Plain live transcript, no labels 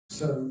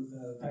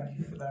Thank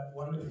you for that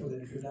wonderful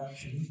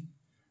introduction.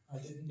 I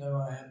didn't know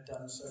I had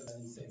done so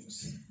many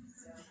things.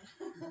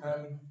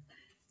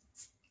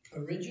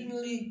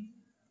 Originally,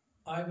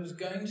 I was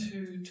going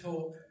to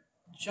talk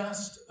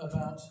just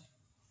about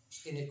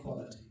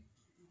inequality.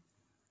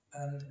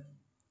 And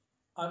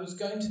I was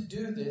going to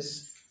do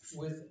this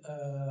with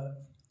a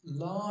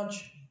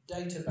large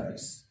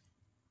database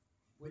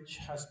which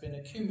has been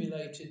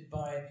accumulated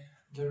by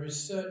the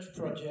research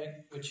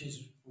project which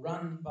is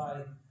run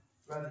by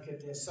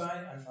Radhika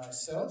Desai and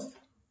myself.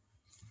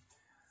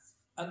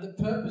 And the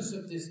purpose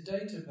of this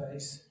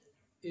database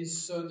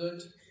is so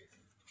that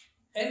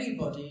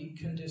anybody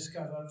can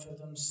discover for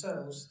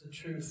themselves the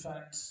true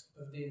facts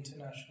of the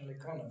international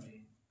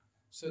economy.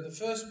 So the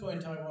first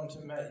point I want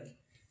to make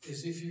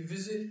is if you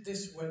visit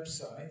this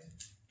website,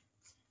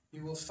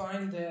 you will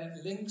find there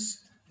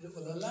links that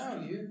will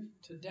allow you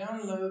to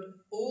download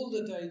all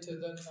the data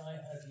that I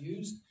have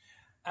used,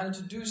 and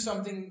to do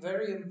something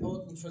very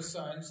important for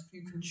science,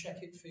 you can check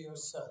it for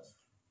yourself.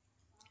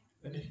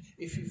 And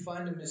if you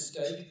find a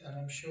mistake, and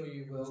I'm sure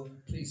you will,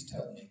 please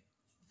tell me,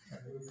 and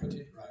we'll put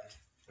it right,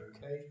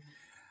 okay?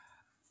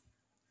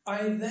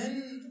 I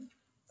then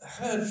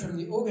heard from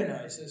the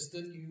organizers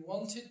that you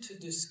wanted to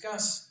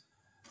discuss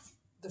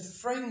the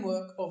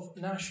framework of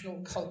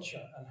national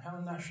culture and how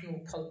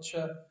national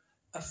culture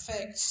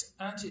affects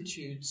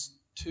attitudes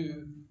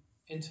to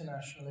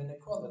international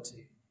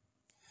inequality.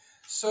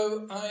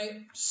 So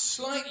I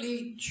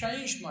slightly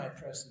changed my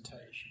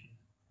presentation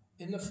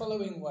in the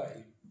following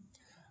way.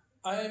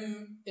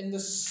 I'm, in the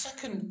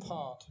second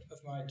part of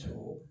my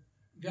talk,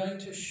 going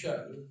to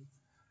show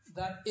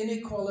that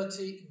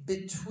inequality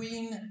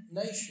between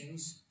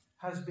nations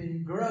has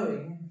been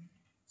growing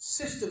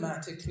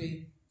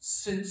systematically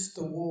since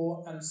the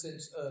war and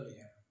since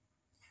earlier.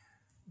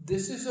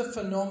 This is a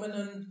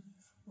phenomenon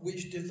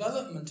which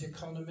development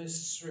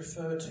economists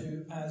refer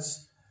to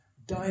as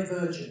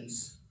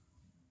divergence.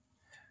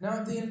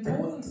 Now, the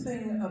important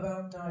thing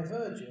about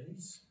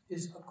divergence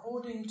is,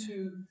 according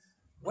to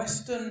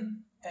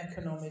Western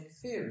economic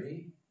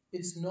theory,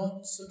 it's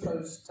not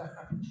supposed to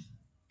happen.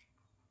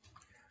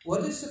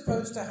 What is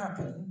supposed to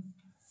happen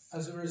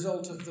as a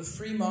result of the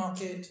free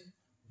market,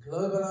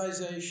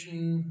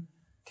 globalization,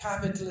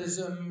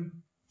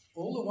 capitalism,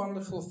 all the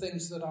wonderful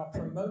things that are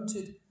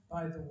promoted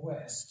by the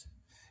West,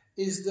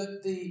 is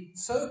that the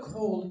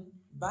so-called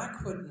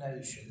backward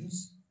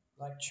nations,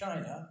 like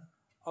China,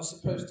 are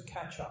supposed to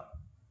catch up.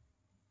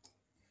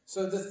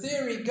 So the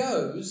theory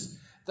goes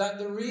that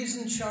the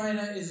reason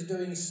China is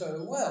doing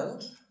so well,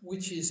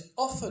 which is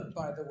offered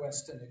by the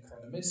Western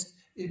economists,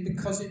 is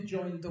because it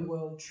joined the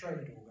World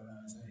Trade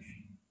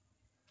Organization.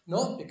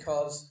 Not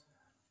because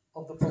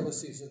of the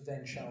policies of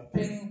Deng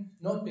Xiaoping,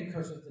 not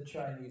because of the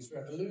Chinese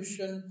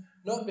Revolution,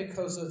 not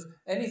because of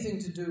anything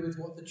to do with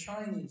what the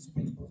Chinese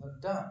people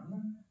have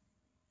done,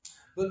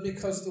 but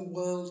because the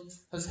world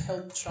has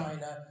helped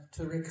China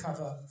to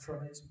recover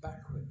from its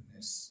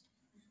backwardness.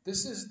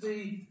 This is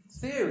the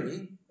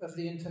theory of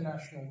the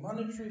International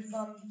Monetary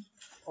Fund,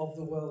 of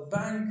the World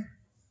Bank,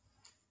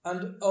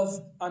 and of,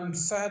 I'm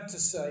sad to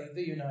say,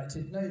 the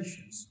United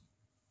Nations.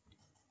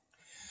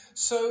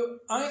 So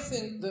I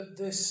think that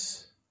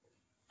this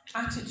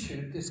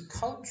attitude, this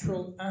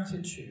cultural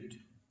attitude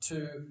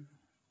to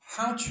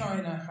how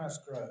China has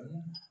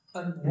grown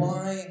and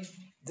why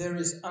there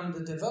is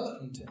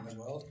underdevelopment in the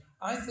world,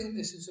 I think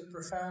this is a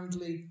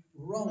profoundly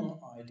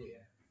wrong idea.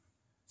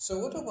 So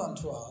what I want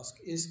to ask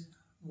is,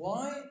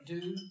 why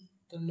do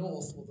the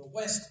North or the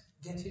West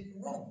get it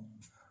wrong?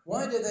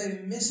 Why do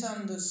they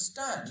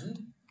misunderstand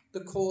the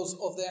cause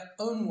of their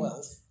own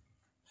wealth?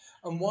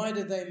 And why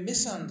do they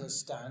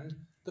misunderstand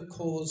the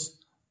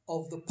cause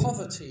of the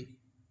poverty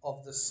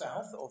of the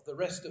South, of the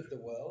rest of the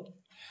world?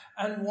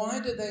 And why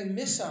do they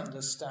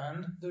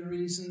misunderstand the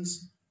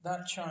reasons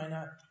that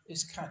China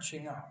is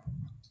catching up?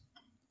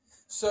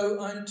 So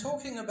I'm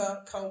talking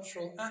about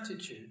cultural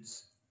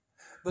attitudes,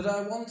 but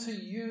I want to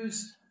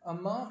use a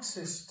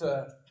Marxist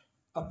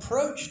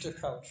approach to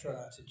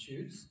cultural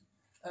attitudes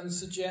and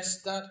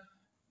suggest that,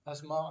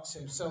 as Marx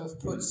himself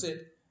puts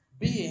it,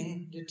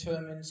 being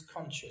determines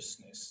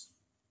consciousness.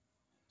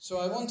 So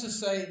I want to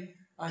say,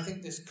 I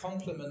think this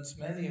complements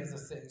many of the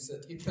things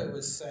that Hitler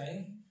was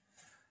saying,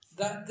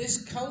 that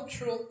this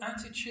cultural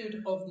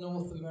attitude of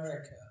North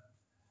America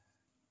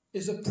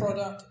is a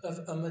product of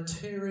a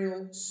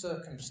material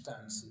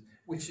circumstance,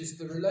 which is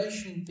the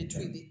relation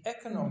between the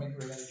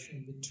economic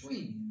relation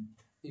between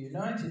the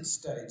United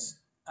States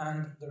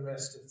and the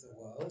rest of the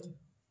world,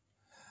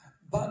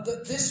 but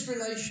that this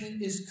relation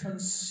is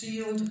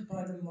concealed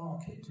by the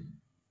market.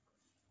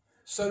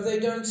 So they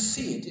don't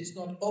see it, it's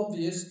not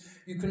obvious.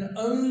 You can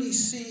only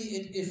see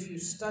it if you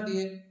study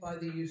it by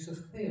the use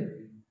of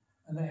theory.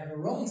 And they have a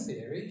wrong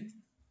theory,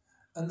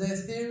 and their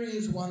theory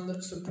is one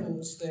that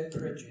supports their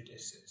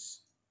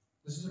prejudices.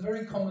 This is a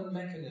very common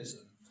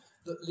mechanism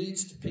that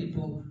leads to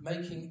people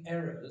making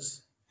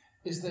errors,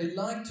 is they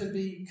like to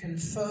be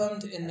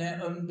confirmed in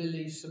their own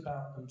beliefs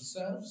about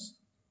themselves.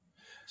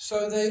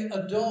 So they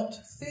adopt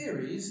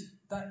theories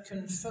that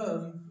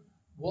confirm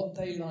what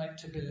they like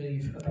to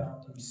believe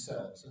about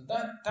themselves. And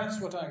that's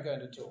what I'm going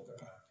to talk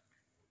about.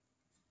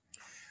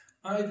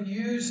 I've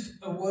used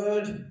a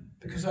word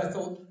because I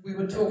thought we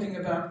were talking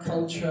about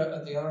culture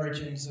and the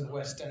origins of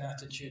Western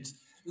attitudes.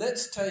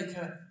 Let's take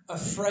a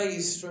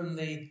phrase from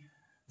the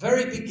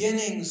very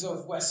beginnings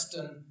of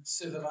Western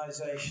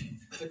civilization,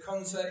 the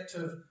concept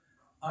of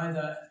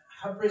either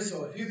hubris,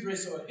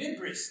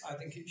 I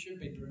think it should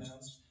be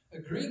pronounced, a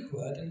Greek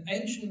word, an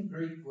ancient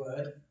Greek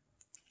word,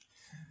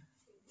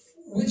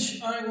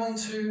 which I want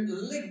to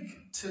link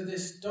to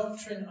this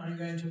doctrine I'm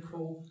going to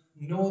call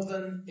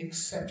Northern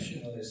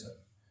Exceptionalism.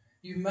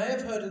 You may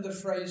have heard of the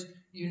phrase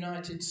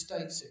United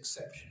States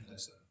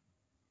exceptionalism,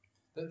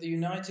 that the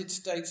United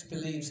States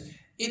believes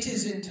it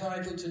is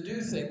entitled to do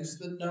things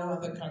that no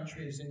other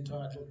country is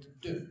entitled to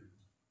do,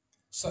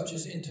 such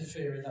as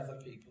interfere in other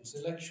people's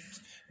elections.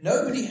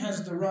 Nobody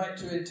has the right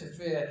to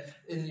interfere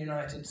in the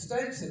United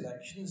States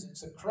elections.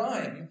 It's a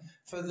crime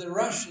for the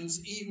Russians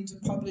even to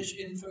publish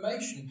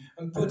information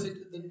and put it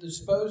at the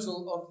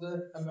disposal of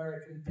the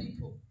American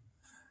people.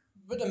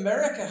 But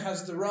America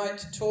has the right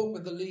to talk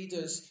with the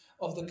leaders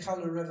of the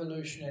colour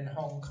revolution in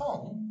Hong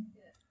Kong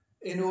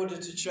in order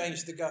to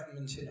change the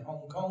government in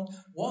Hong Kong.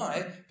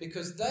 Why?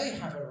 Because they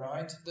have a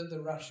right that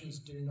the Russians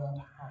do not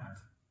have.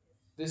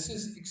 This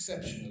is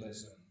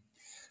exceptionalism.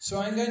 So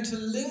I'm going to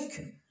link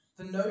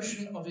the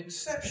notion of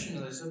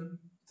exceptionalism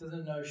to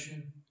the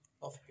notion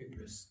of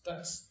hubris.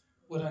 That's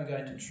what I'm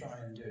going to try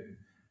and do.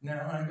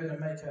 Now I'm going to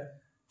make a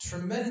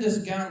tremendous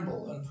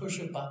gamble and push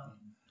a button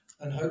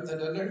and hope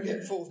that I don't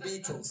get 4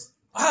 Beatles.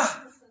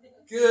 Ah!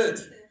 Good!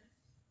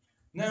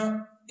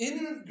 Now,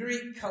 in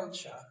Greek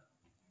culture,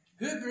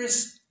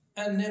 Hubris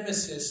and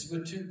Nemesis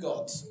were 2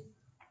 gods.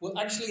 Well,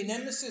 actually,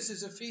 Nemesis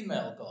is a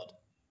female god,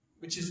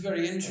 which is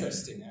very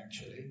interesting,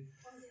 actually,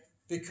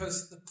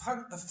 because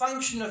the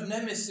function of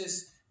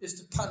Nemesis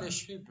is to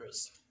punish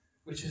hubris,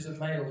 which is a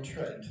male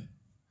trait.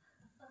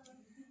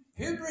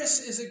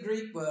 Hubris is a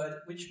Greek word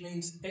which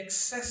means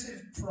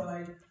excessive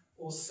pride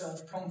or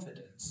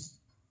self-confidence.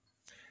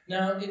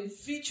 Now, it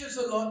features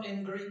a lot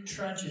in Greek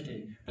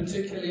tragedy,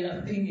 particularly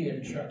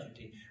Athenian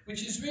tragedy,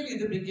 which is really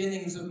the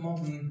beginnings of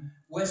modern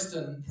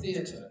Western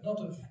theatre, not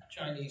of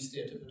Chinese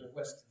theatre, but of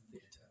Western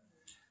theatre.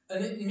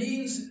 And it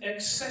means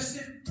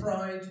excessive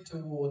pride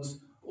towards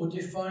or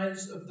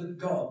defiance of the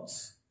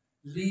gods,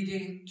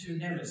 leading to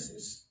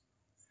Nemesis.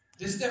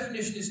 This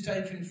definition is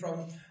taken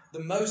from the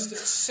most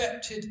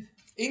accepted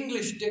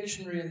English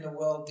dictionary in the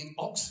world, the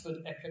Oxford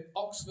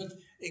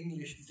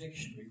English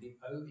Dictionary, the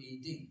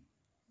OED.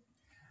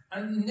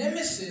 And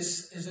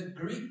Nemesis is a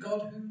Greek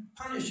god who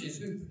punishes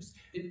hubris.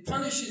 It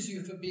punishes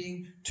you for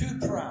being too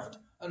proud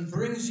and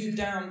brings you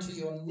down to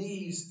your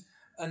knees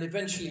and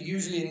eventually,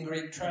 usually in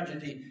Greek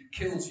tragedy,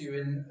 kills you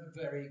in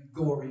very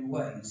gory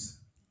ways.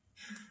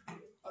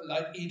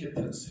 Like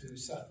Oedipus, who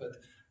suffered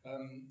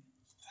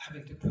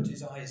having to put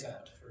his eyes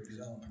out, for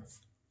example.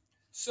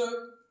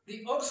 So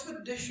the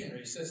Oxford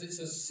Dictionary says it's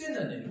a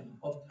synonym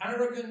of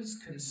arrogance,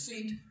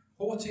 conceit,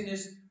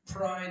 haughtiness,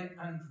 pride,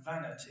 and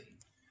vanity.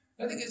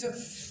 I think it's a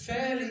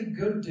fairly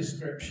good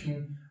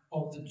description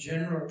of the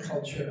general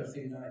culture of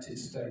the United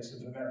States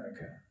of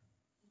America.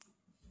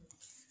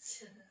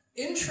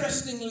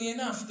 Interestingly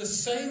enough, the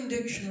same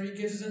dictionary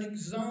gives an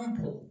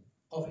example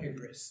of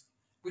hubris,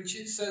 which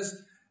it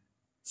says,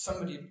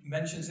 somebody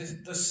mentions this,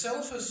 the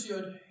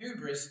self-assured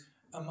hubris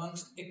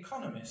amongst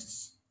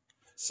economists.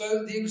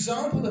 So the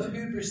example of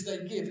hubris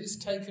they give is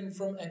taken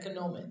from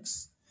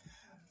economics.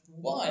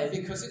 Why?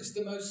 Because it's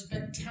the most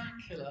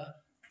spectacular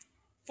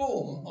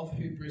form of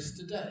hubris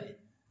today,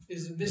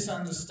 is a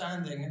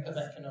misunderstanding of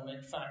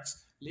economic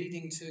facts,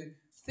 leading to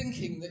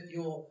thinking that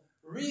your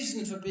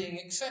reason for being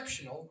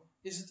exceptional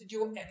is that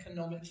you're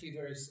economically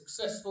very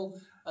successful,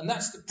 and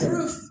that's the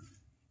proof.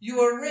 You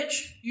are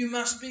rich, you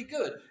must be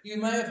good. You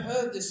may have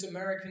heard this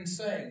American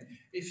saying,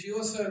 if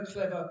you're so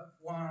clever,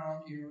 why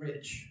aren't you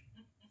rich?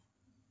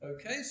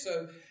 Okay,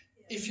 so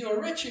if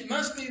you're rich, it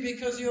must be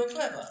because you're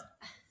clever.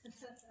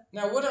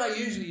 Now, what I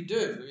usually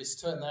do is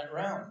turn that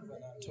round when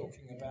I'm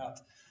talking about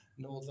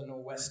Northern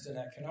or Western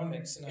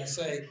economics, and I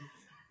say,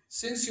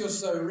 since you're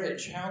so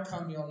rich, how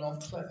come you're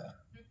not clever?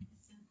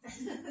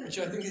 Which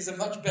I think is a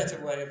much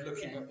better way of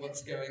looking at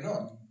what's going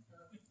on.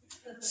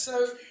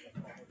 So,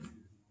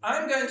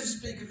 I'm going to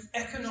speak of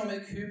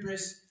economic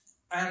hubris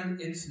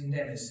and its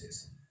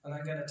nemesis. And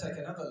I'm going to take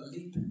another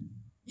leap.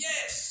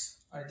 Yes!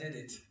 I did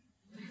it.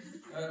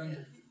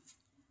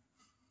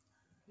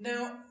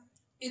 Now,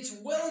 it's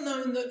well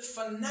known that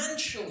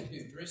financial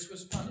hubris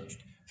was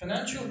punished.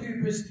 Financial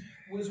hubris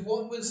was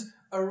what was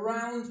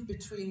around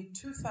between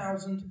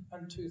 2000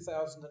 and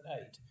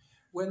 2008,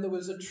 when there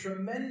was a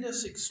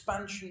tremendous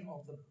expansion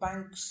of the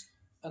banks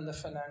and the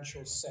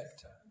financial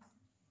sector.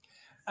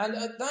 And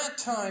at that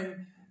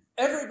time,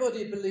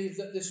 everybody believed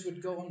that this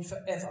would go on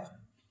forever.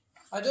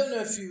 I don't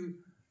know if you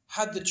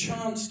had the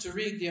chance to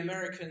read the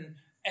American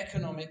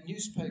economic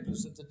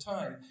newspapers at the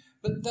time,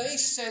 but they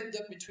said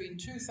that between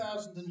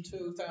 2000 and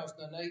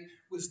 2008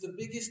 was the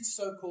biggest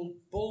so-called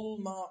bull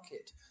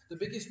market, the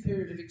biggest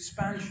period of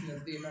expansion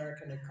of the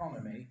American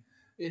economy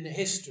in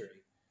history.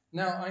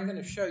 Now, I'm going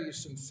to show you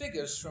some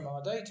figures from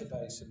our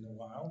database in a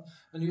while,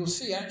 and you'll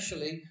see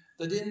actually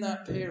that in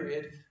that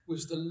period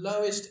was the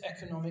lowest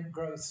economic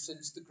growth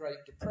since the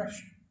Great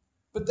Depression.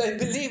 But they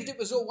believed it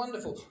was all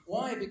wonderful.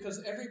 Why?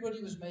 Because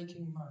everybody was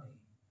making money.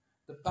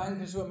 The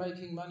bankers were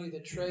making money,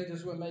 the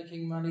traders were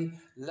making money,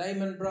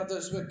 Lehman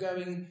Brothers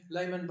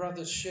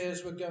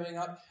shares were going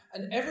up,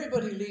 and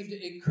everybody believed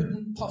it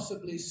couldn't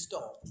possibly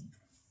stop.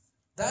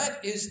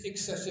 That is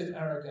excessive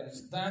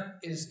arrogance, that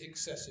is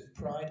excessive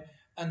pride,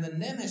 and the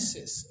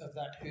nemesis of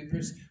that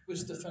hubris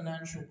was the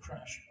financial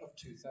crash of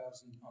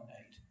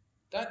 2008.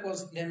 That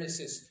was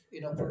Nemesis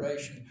in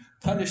operation,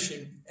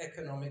 punishing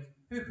economic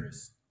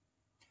hubris.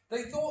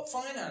 They thought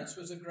finance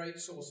was a great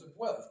source of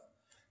wealth.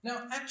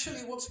 Now,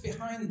 actually, what's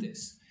behind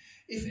this?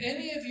 If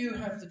any of you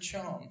have the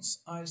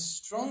chance, I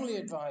strongly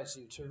advise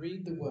you to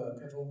read the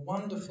work of a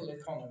wonderful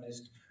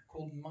economist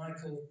called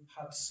Michael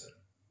Hudson.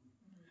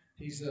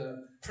 He's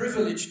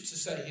privileged to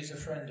say he's a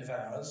friend of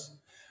ours,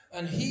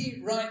 and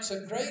he writes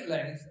at great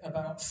length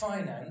about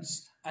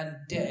finance and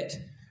debt,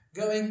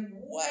 going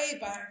way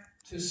back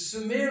to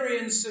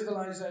Sumerian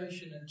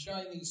civilization and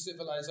Chinese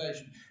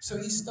civilization. So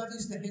he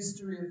studies the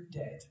history of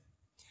debt.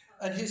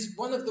 And he's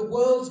one of the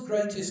world's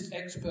greatest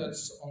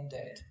experts on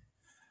debt.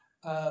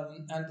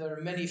 And there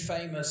are many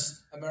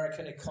famous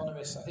American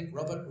economists. I think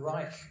Robert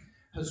Reich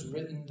has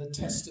written the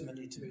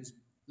testimony to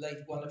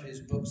one of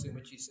his books in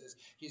which he says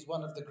he's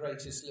one of the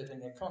greatest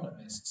living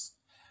economists.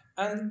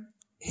 And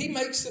he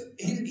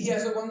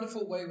has a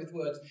wonderful way with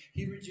words.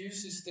 He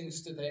reduces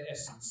things to their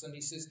essence. And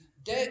he says,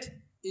 debt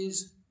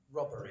is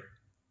robbery.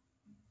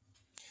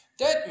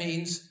 Debt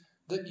means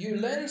that you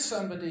lend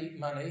somebody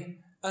money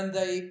and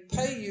they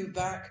pay you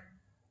back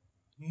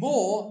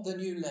more than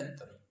you lent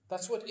them.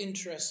 That's what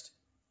interest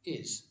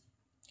is.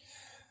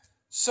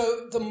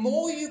 So the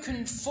more you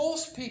can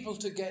force people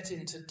to get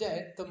into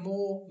debt, the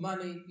more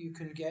money you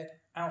can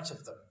get out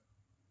of them.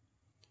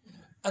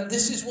 And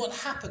this is what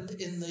happened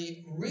in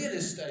the real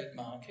estate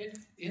market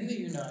in the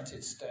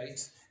United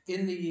States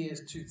in the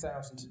years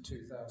 2000 to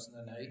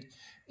 2008,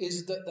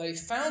 is that they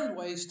found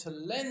ways to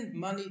lend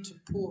money to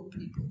poor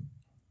people,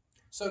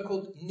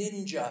 so-called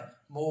ninja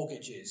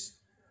mortgages.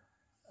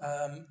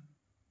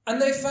 And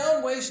they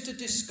found ways to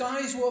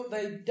disguise what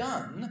they'd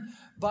done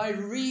by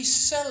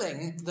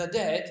reselling the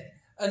debt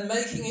and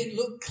making it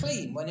look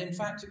clean, when in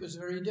fact it was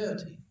very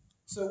dirty.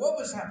 So what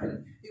was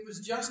happening? It was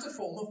just a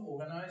form of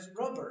organised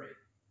robbery.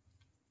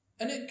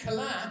 And it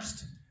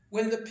collapsed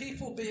when the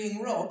people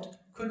being robbed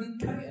couldn't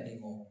pay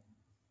anymore.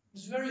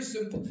 It's very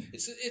simple.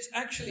 It's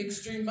actually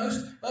extreme.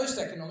 Most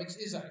economics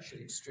is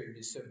actually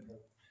extremely simple.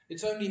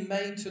 It's only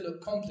made to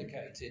look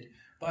complicated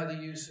by the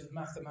use of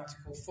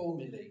mathematical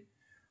formulae,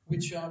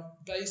 which are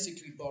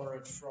basically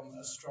borrowed from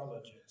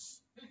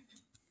astrologers.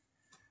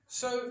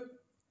 So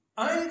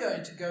I'm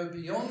going to go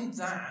beyond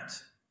that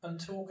and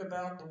talk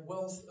about the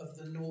wealth of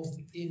the North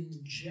in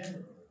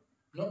general,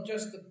 not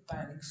just the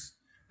banks,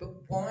 but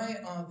why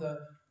are the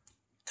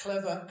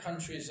clever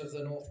countries of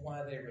the North, why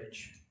are they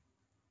rich?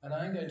 And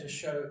I'm going to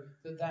show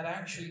that that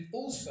actually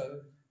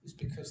also is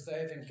because they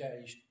have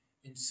engaged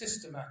in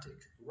systematic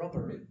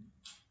robbery.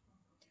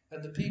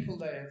 And the people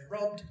they have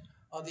robbed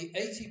are the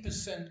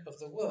 80% of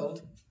the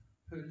world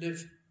who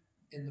live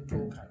in the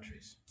poor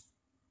countries.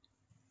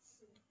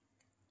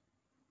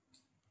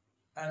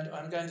 And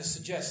I'm going to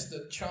suggest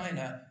that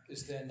China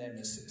is their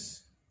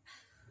nemesis.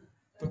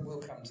 But we'll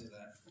come to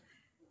that.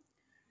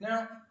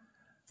 Now,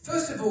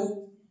 first of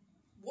all,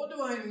 what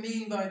do I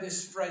mean by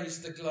this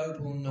phrase, the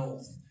global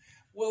north?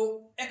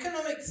 Well,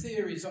 economic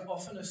theories are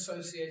often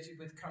associated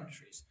with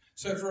countries.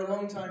 So for a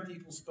long time,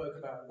 people spoke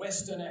about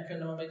Western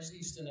economics,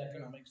 Eastern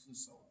economics, and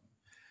so on.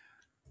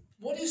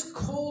 What is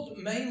called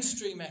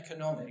mainstream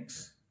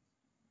economics,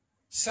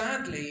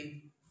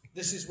 sadly,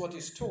 this is what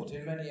is taught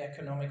in many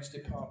economics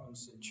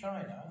departments in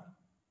China.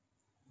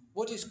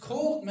 What is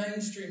called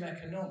mainstream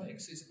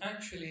economics is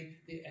actually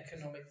the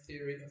economic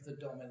theory of the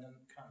dominant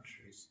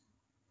countries.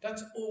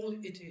 That's all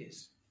it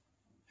is.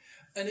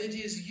 And it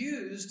is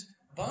used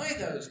by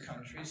those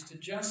countries to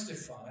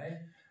justify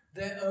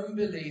their own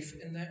belief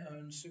in their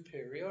own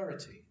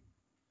superiority.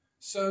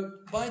 So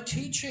by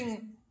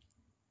teaching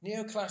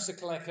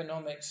neoclassical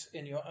economics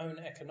in your own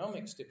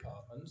economics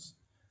departments,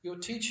 you're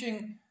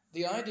teaching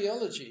the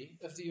ideology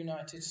of the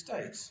United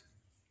States.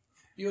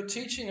 You're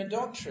teaching a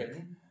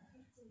doctrine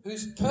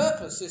whose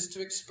purpose is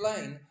to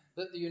explain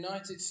that the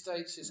United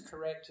States is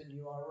correct and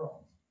you are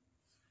wrong.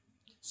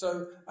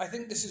 So I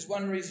think this is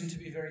one reason to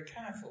be very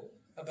careful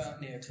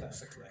about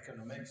neoclassical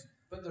economics,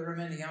 but there are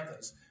many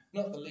others.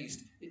 Not the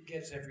least, it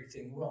gets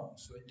everything wrong.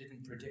 So it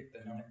didn't predict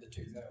the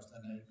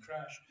 2008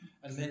 crash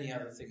and many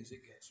other things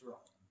it gets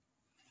wrong.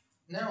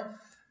 Now,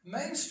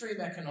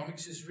 mainstream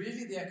economics is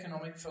really the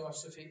economic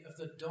philosophy of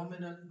the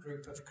dominant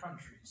group of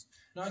countries.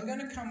 Now, I'm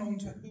going to come on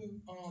to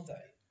who are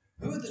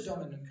they? Who are the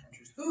dominant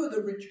countries? Who are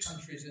the rich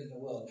countries in the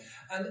world?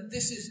 And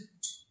this is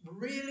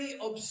really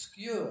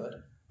obscured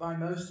by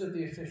most of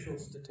the official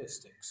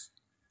statistics.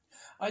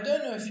 I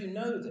don't know if you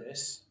know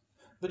this,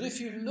 But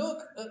if you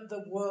look at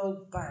the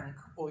World Bank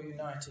or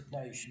United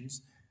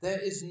Nations, there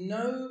is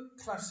no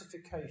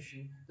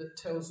classification that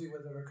tells you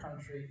whether a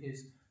country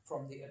is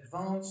from the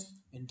advanced,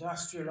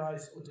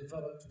 industrialized, or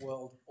developed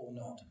world or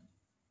not.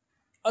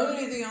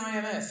 Only the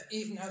IMF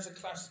even has a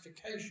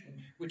classification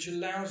which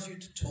allows you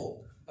to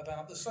talk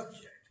about the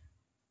subject.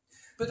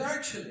 But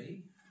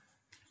actually,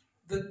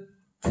 the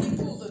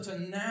people that are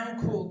now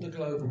called the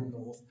Global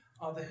North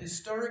are the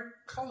historic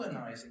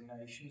colonizing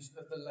nations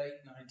of the late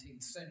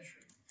 19th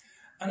century.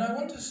 And I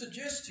want to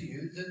suggest to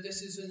you that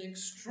this is an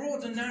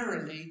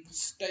extraordinarily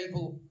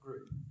stable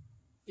group.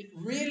 It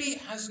really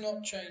has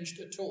not changed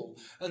at all.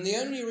 And the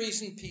only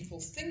reason people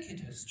think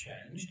it has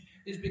changed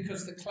is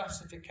because the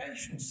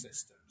classification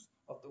systems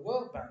of the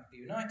World Bank, the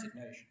United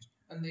Nations,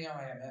 and the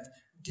IMF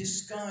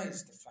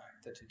disguise the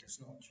fact that it has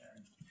not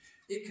changed.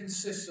 It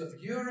consists of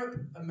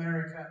Europe,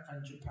 America,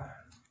 and Japan.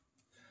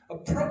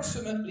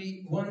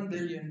 Approximately 1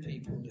 billion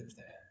people live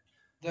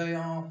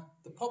there.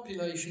 The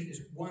population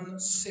is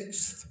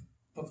 1/6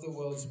 of the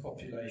world's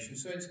population.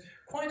 So it's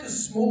quite a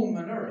small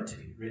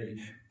minority,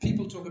 really.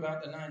 People talk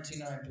about the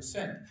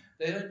 99%.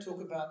 They don't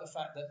talk about the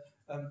fact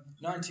that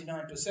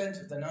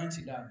 99% of the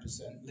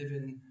 99% live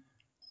in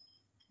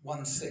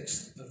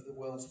 1/6 of the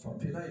world's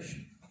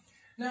population.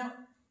 Now,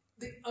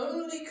 the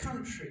only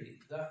country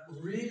that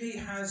really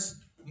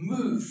has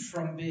moved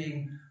from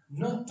being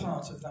not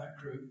part of that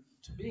group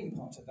to being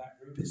part of that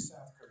group is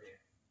South Korea.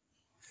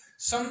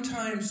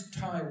 Sometimes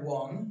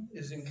Taiwan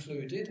is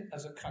included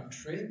as a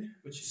country,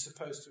 which is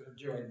supposed to have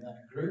joined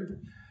that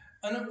group.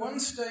 And at one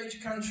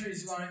stage,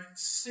 countries like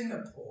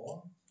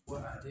Singapore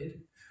were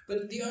added.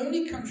 But the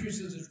only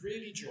countries that have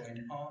really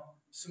joined are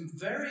some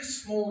very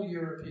small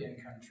European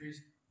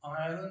countries,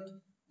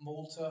 Ireland,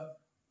 Malta,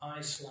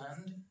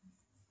 Iceland.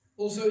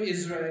 Also,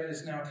 Israel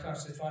is now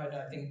classified,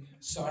 I think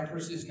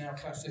Cyprus is now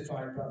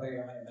classified by the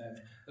IMF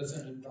as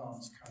an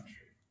advanced country.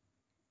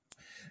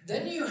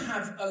 Then you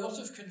have a lot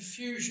of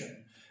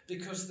confusion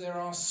because there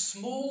are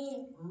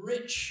small,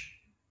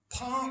 rich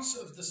parts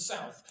of the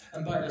South.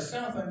 And by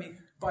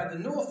the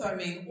North, I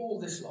mean all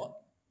this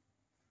lot.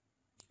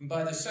 And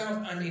by the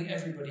South, I mean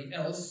everybody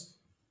else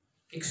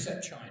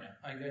except China.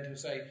 I'm going to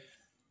say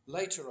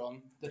later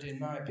on that, in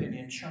my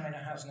opinion, China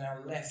has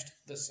now left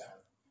the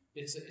South.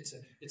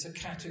 It's a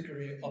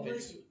category of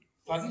its...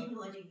 Pardon?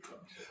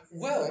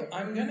 Well,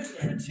 I'm going to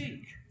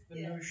critique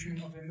the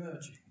notion of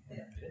emerging in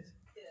a bit.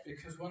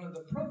 Because one of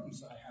the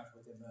problems I have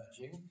with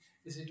emerging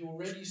is it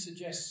already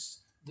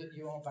suggests that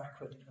you are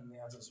backward and the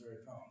others are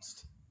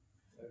advanced.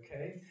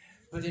 Okay?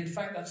 But in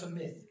fact, that's a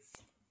myth.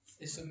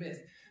 It's a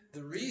myth.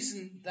 The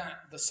reason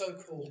that the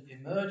so-called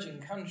emerging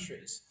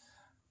countries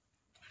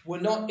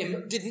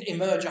didn't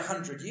emerge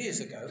 100 years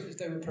ago is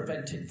they were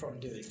prevented from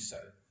doing so.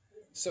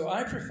 So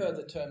I prefer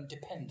the term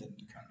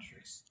dependent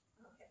countries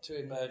to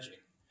emerging.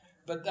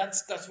 But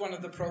that's one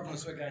of the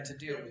problems we're going to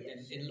deal with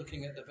in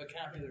looking at the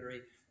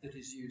vocabulary that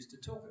is used to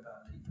talk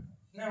about people.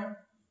 Now,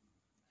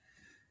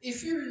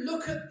 if you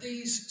look at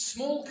these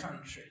small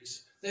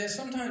countries, they're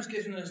sometimes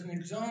given as an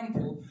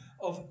example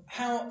of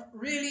how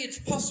really it's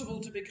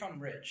possible to become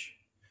rich.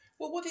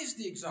 Well, what is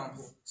the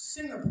example?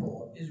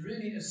 Singapore is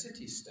really a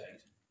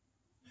city-state.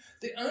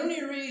 The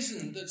only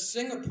reason that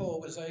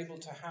Singapore was able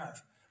to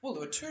have, well,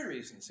 there were two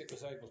reasons it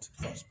was able to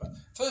prosper.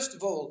 First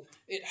of all,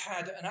 it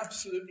had an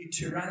absolutely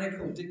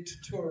tyrannical,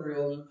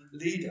 dictatorial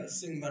leader,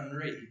 Syngman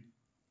Rhee.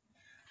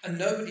 And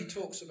nobody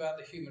talks about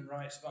the human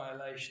rights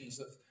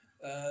violations of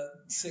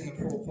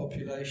Singapore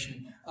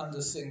population under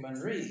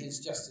Syngman Rhee.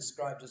 He's just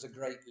described as a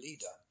great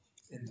leader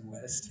in the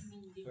West,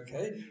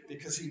 okay,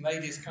 because he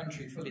made his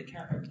country fully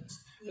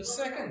capitalist. But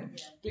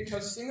second,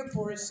 because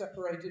Singapore is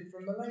separated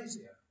from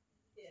Malaysia.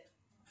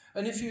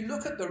 And if you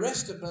look at the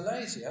rest of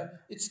Malaysia,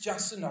 it's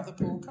just another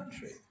poor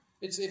country.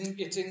 Its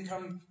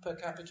income per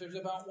capita is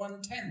about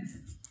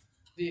 1/10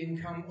 the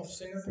income of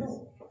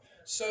Singapore.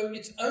 So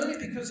it's only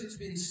because it's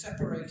been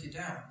separated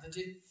out that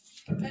it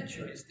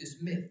perpetuates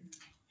this myth.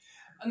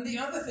 And the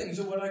other things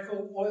are what I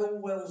call oil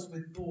wells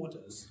with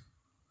borders,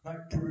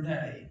 like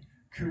Brunei,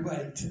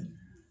 Kuwait,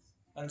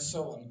 and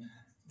so on.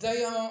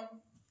 They are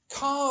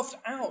carved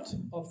out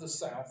of the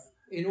South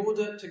in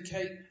order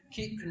to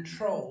keep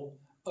control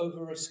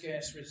over a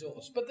scarce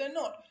resource. But they're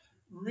not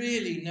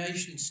really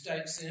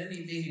nation-states in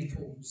any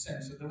meaningful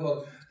sense of the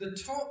word. The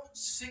top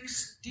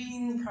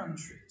 16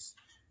 countries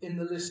in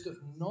the list of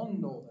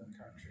non-northern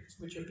countries,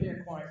 which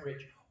appear quite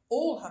rich,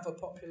 all have a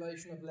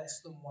population of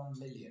less than 1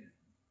 million.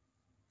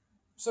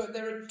 So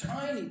they're a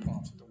tiny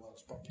part of the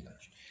world's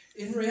population.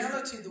 In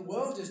reality, the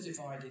world is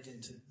divided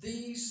into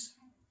these,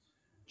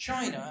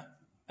 China,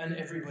 and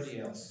everybody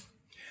else.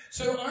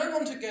 So I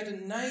want to get a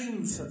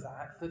name for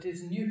that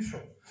is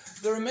neutral.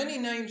 There are many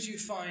names you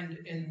find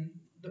in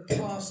the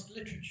past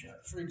literature.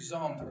 For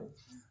example,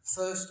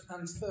 First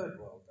and Third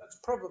World. That's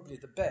probably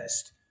the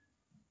best.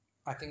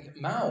 I think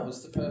Mao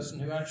was the person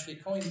who actually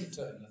coined the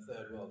term the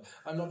Third World.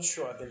 I'm not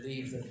sure I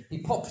believe that he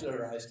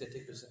popularized it.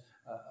 It was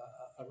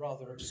a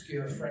rather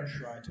obscure French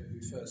writer who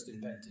first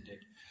invented it.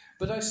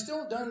 But I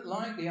still don't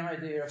like the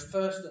idea of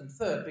first and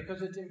third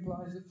because it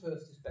implies that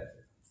first is better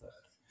than third.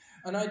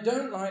 And I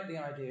don't like the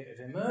idea of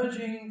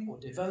emerging or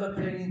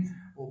developing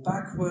or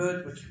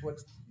backward, which is what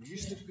we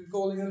used to be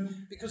calling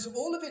them, because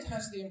all of it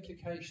has the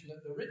implication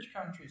that the rich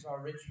countries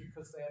are rich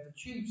because they have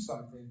achieved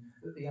something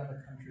that the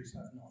other countries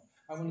have not.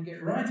 I want to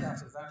get right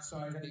out of that, so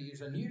I'm going to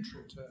use a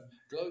neutral term,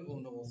 global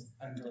north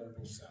and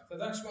global south. So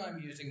that's why I'm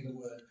using the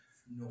word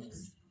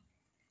north.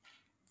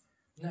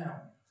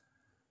 Now,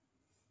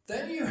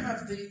 then you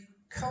have the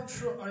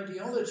cultural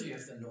ideology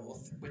of the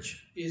North,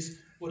 which is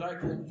what I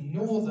call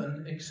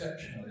Northern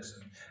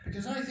Exceptionalism.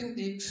 Because I think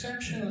the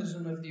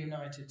exceptionalism of the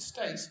United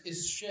States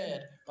is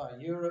shared by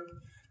Europe,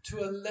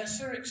 to a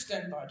lesser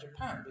extent by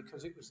Japan,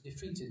 because it was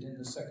defeated in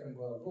the Second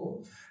World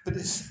War. But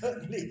it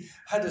certainly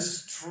had a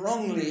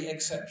strongly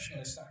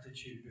exceptionalist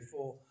attitude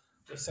before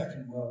the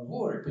Second World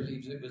War. It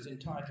believes it was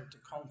entitled to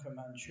conquer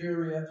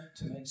Manchuria,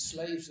 to make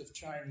slaves of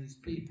Chinese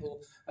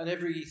people, and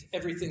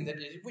everything that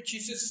it, which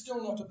is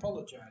still not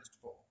apologized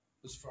for,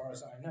 as far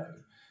as I know.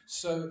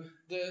 So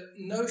the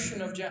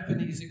notion of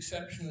Japanese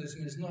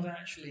exceptionalism is not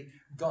actually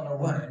gone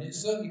away, and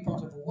it's certainly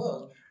part of a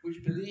world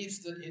which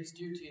believes that its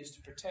duty is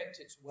to protect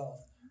its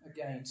wealth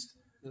against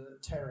the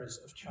terrors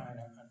of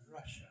China and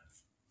Russia.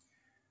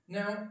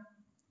 Now,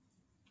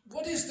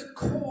 what is the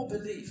core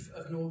belief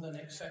of Northern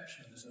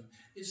Exceptionalism?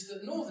 It's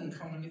that Northern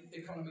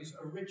economies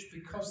are rich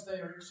because they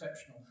are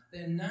exceptional.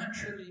 They're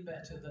naturally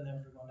better than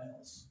everyone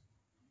else.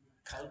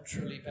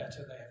 Culturally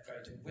better, they have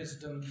greater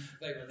wisdom,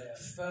 they were there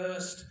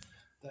first,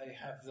 they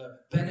have the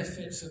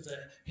benefits of the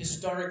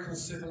historical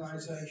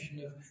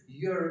civilization of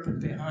Europe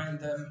behind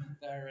them,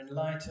 they're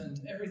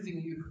enlightened,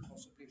 everything you could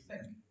possibly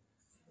think.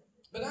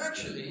 But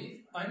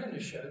actually, I'm going to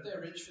show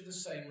they're rich for the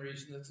same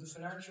reason as the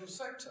financial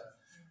sector.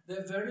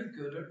 They're very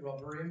good at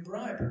robbery and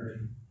bribery.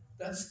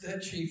 That's their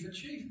chief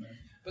achievement.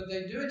 But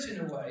they do it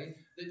in a way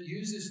that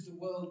uses the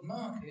world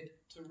market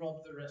to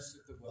rob the rest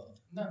of the world.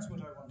 And that's what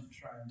I want to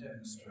try and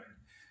demonstrate.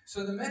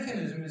 So the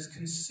mechanism is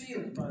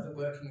concealed by the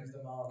working of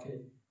the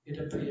market. It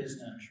appears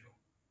natural.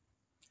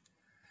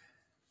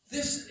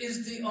 This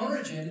is the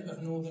origin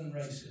of Northern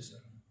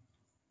racism.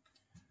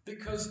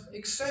 Because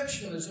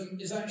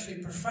exceptionalism is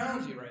actually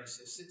profoundly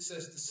racist. It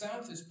says the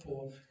South is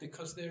poor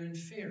because they're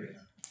inferior.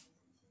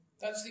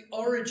 That's the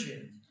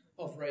origin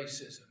of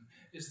racism,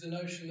 is the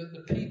notion that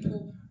the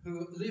people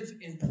who live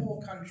in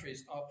poor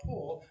countries are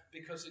poor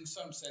because in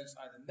some sense,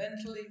 either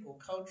mentally or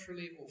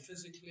culturally or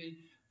physically,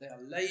 they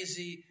are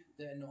lazy,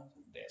 they're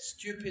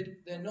stupid,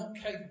 they're not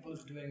capable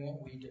of doing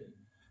what we do.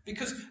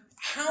 Because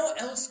how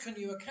else can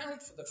you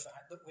account for the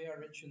fact that we are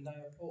rich and they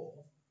are poor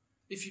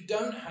if you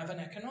don't have an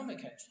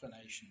economic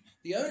explanation?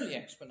 The only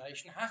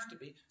explanation has to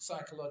be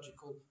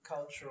psychological,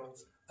 cultural,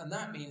 and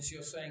that means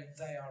you're saying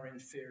they are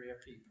inferior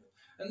people.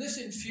 And this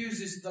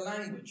infuses the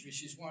language,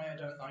 which is why I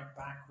don't like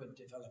backward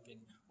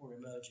developing or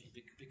emerging,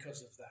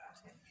 because of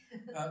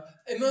that.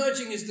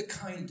 Emerging is the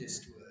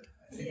kindest word.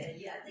 I think.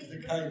 Yeah, I think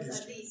the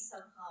kindest. At least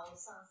somehow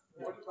sounds.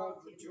 What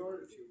about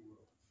majority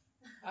world?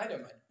 I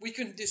don't mind. We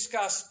can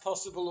discuss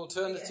possible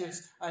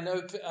alternatives. Yeah. I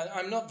know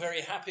I'm not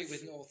very happy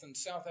with North and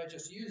South. I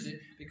just use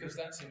it because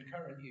that's in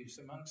current use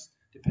amongst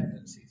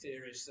dependency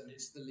theorists, and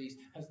it's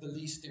has the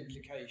least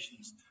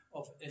implications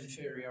of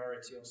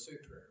inferiority or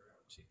superiority.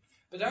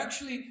 But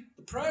actually,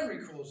 the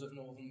primary cause of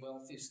Northern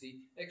wealth is the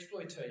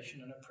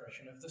exploitation and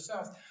oppression of the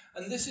South.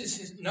 And this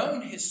is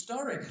known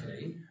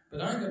historically,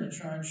 but I'm going to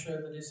try and show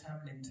that it's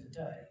happening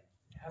today.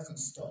 It hasn't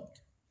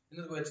stopped.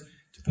 In other words,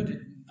 to put it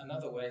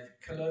another way,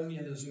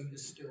 colonialism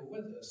is still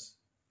with us.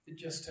 It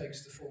just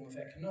takes the form of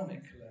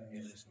economic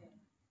colonialism.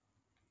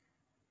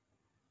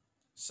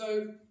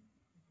 So,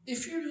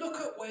 if you look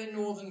at where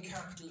Northern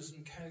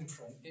capitalism came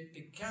from, it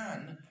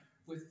began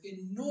with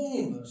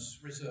enormous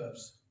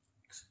reserves.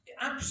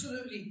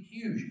 Absolutely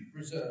huge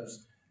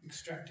reserves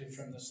extracted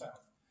from the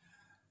South.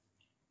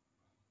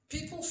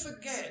 People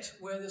forget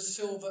where the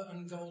silver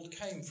and gold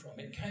came from.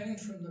 It came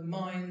from the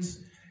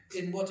mines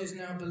in what is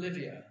now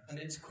Bolivia, and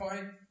it's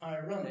quite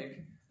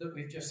ironic that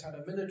we've just had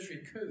a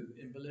military coup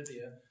in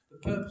Bolivia, the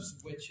purpose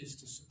of which is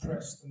to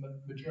suppress the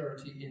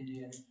majority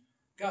Indian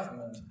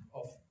government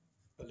of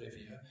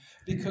Bolivia.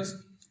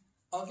 Because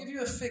I'll give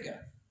you a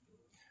figure.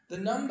 The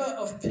number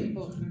of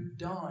people who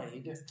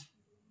died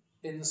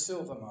in the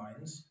silver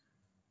mines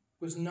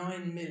was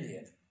 9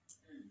 million.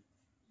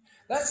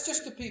 That's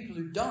just the people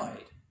who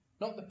died,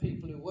 not the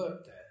people who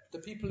worked there. The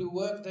people who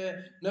worked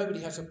there,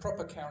 nobody has a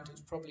proper count, it's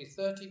probably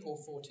 30 or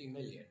 40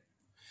 million.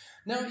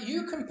 Now,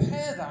 you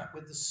compare that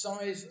with the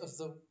size of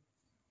the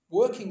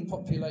working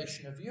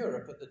population of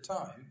Europe at the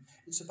time,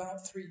 it's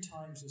about 3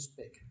 times as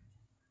big.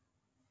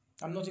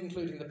 I'm not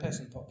including the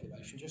peasant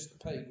population, just the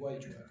paid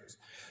wage workers.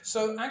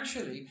 So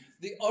actually,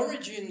 the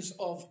origins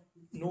of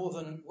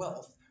Northern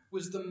wealth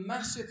was the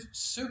massive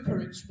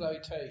super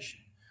exploitation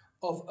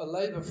of a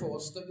labour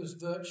force that was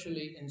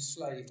virtually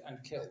enslaved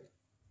and killed.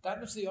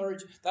 That was the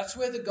origin. That's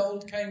where the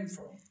gold came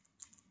from.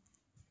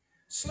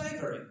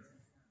 Slavery.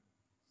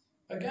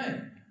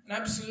 Again, an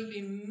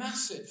absolutely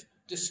massive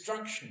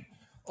destruction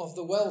of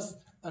the wealth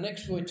an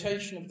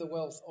exploitation of the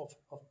wealth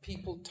of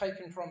people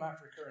taken from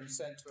Africa and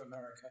sent to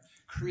America,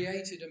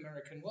 created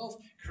American wealth,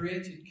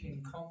 created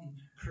King Cotton,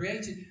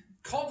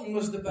 cotton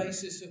was the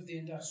basis of the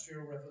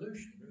Industrial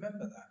Revolution,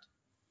 remember that.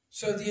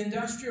 So the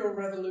Industrial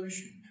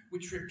Revolution,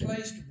 which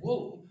replaced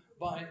wool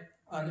by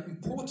an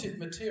imported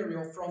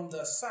material from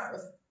the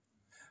South,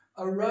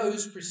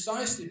 arose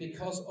precisely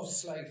because of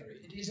slavery.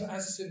 It is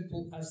as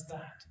simple as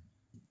that.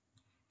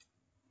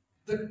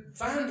 The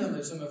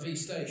vandalism of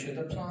East Asia,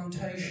 the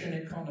plantation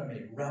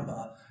economy,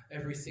 rubber,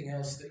 everything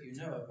else that you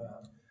know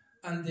about,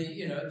 and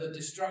the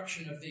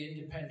destruction of the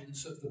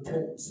independence of the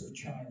ports of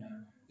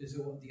China,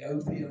 the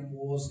Opium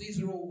Wars,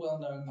 these are all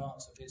well-known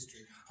parts of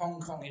history. Hong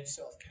Kong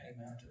itself came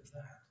out of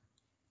that.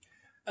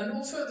 And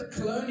also the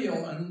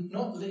colonial, and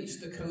not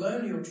least, the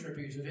colonial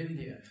tribute of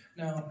India.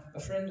 Now, a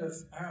friend of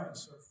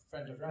ours, a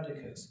friend of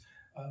Radhika's,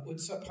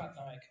 Utsa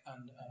Patnaik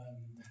and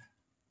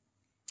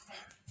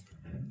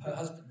her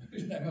husband,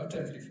 whose name I've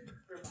totally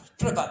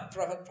forgotten,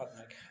 Prabhat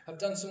Patnaik, have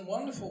done some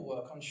wonderful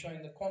work on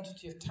showing the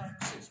quantity of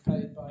taxes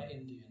paid by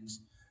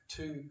Indians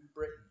to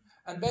Britain.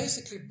 And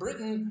basically,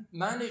 Britain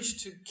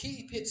managed to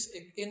keep its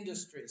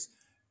industries,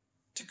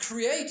 to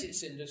create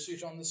its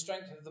industries on the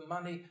strength of the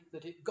money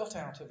that it got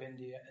out of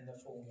India in the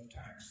form of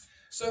tax.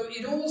 So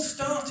it all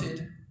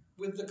started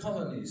with the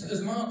colonies,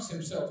 as Marx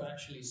himself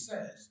actually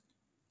says.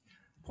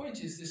 The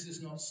point is, this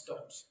has not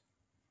stopped.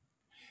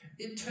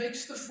 It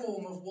takes the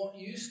form of what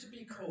used to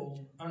be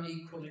called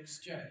unequal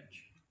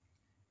exchange.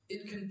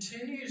 It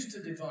continues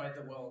to divide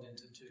the world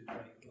into two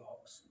great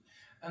blocks.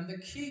 And the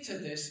key to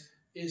this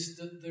is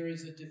that there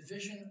is a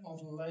division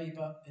of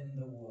labour in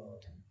the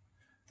world.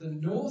 The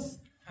North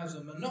has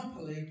a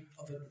monopoly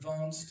of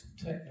advanced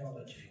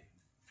technology.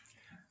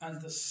 And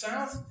the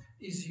South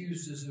is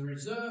used as a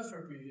reserve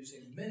for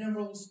producing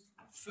minerals,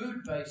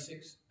 food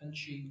basics, and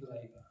cheap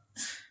labour.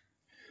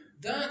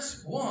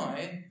 That's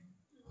why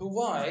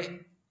Hawaii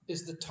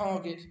is the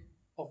target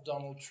of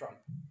Donald Trump.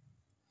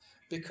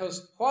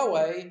 Because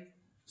Huawei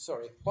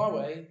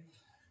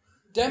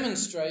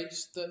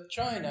demonstrates that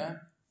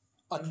China,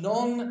 a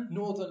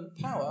non-northern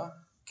power,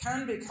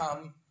 can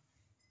become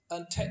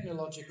a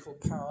technological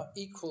power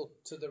equal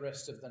to the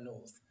rest of the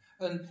North.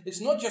 And it's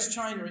not just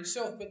China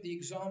itself, but the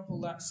example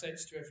that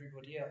sets to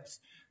everybody else,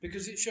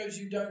 because it shows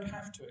you don't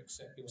have to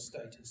accept your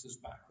status as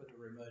backward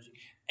or emerging.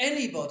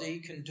 Anybody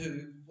can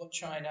do what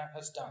China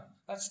has done.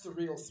 That's the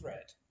real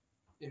threat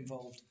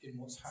involved in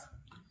what's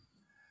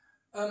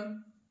happened.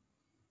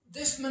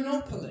 This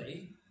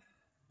monopoly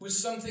was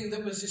something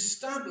that was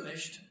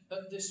established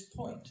at this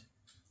point.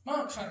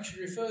 Marx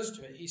actually refers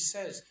to it. He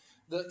says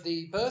that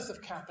the birth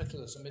of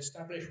capitalism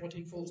established what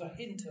he calls a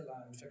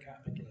hinterland for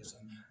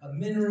capitalism, a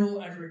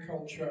mineral,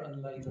 agriculture,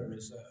 and labour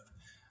reserve.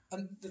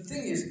 And the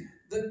thing is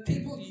that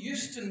people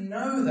used to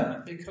know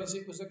that because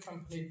it was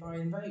accompanied by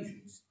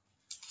invasions.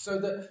 So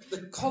that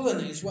the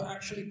colonies were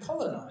actually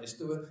colonised.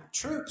 There were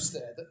troops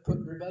there that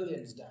put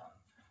rebellions down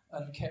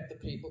and kept the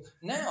people.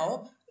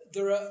 Now,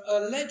 there are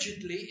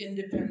allegedly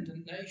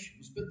independent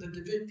nations, but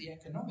the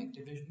economic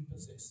division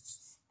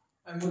persists.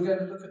 And we're going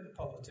to look at the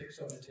politics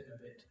of it in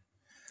a bit.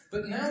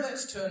 But now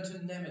let's turn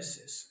to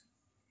Nemesis.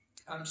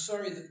 I'm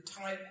sorry the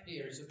type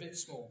here is a bit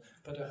small,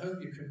 but I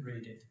hope you can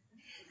read it.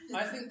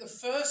 I think the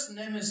first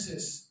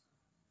Nemesis,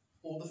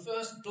 or the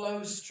first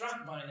blow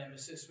struck by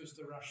Nemesis, was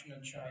the Russian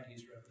and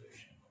Chinese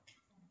Revolution.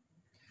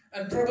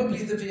 And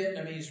probably the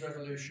Vietnamese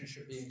Revolution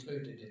should be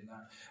included in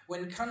that.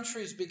 When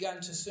countries began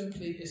to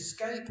simply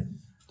escape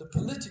the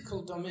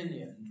political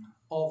dominion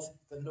of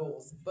the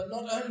North, but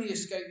not only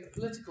escape the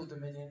political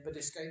dominion, but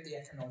escape the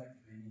economic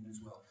dominion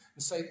as well,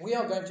 and say, we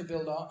are going to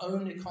build our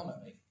own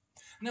economy.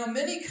 Now,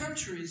 many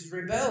countries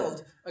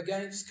rebelled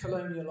against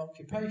colonial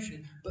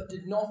occupation, but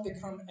did not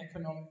become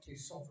economically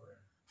sovereign.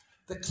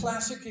 The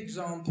classic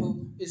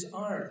example is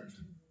Ireland.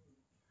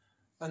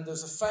 And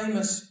there's a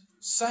famous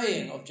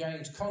saying of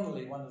James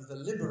Connolly, one of the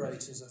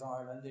liberators of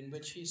Ireland, in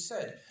which he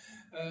said,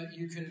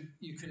 you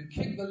can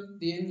kick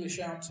the English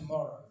out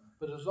tomorrow,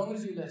 but as long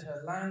as you let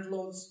her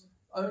landlords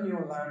own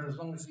your land, as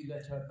long as you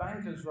let her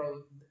bankers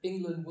rule,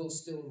 England will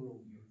still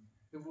rule you.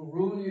 It will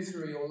rule you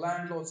through your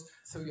landlords,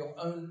 through your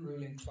own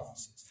ruling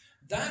classes.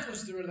 That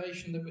was the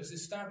relation that was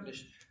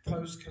established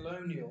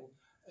post-colonial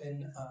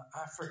in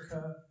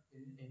Africa,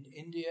 in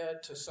India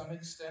to some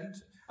extent.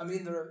 I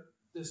mean,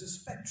 there's a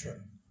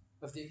spectrum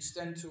of the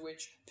extent to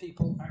which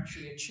people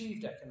actually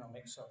achieved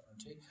economic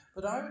sovereignty.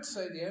 But I would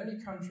say the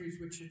only countries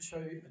which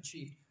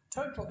achieved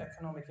total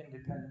economic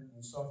independence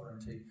and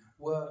sovereignty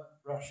were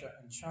Russia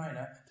and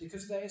China,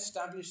 because they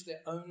established their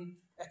own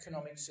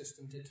economic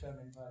system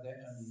determined by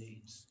their own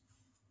needs.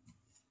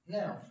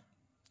 Now,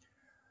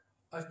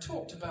 I've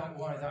talked about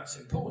why that's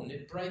important.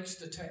 It breaks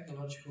the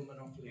technological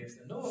monopoly of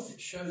the North. It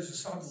shows a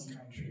southern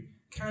country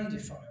can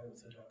defy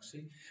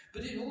orthodoxy,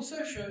 but it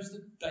also shows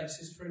the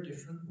basis for a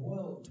different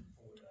world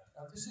order.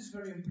 Now, this is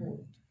very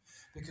important,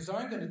 because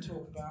I'm going to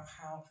talk about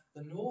how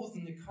the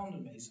northern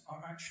economies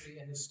are actually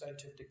in a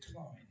state of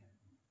decline,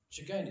 which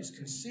again is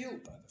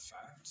concealed by the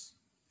facts,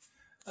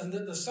 and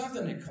that the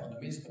southern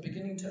economies are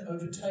beginning to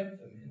overtake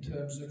them in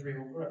terms of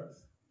real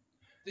growth.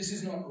 This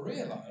is not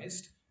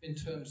realized in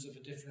terms of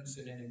a difference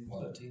in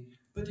inequality,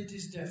 but it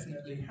is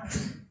definitely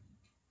happening.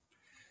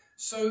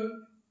 So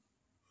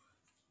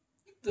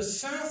the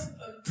South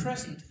at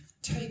present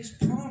takes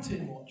part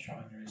in what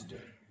China is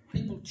doing.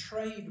 People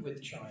trade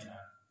with China.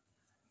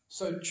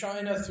 So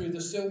China, through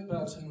the Silk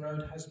Belt and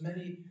Road, has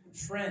many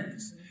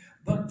friends.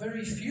 But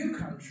very few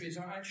countries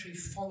are actually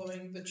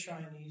following the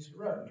Chinese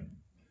road.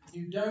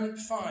 You don't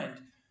find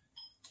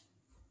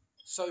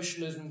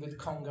socialism with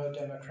Congo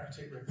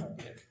Democratic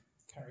Republic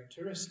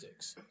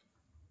characteristics.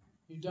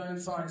 You don't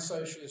find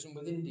socialism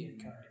with Indian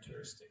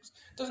characteristics.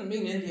 Doesn't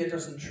mean India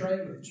doesn't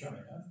trade with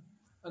China,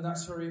 and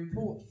that's very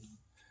important.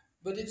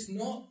 But it's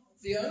not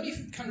the only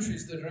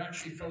countries that are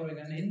actually following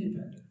an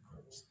independent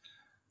course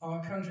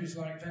are countries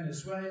like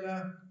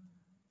Venezuela,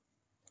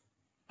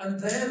 and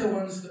they're the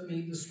ones that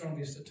meet the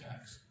strongest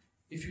attacks.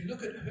 If you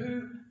look at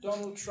who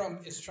Donald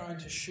Trump is trying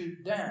to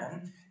shoot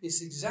down,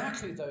 it's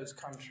exactly those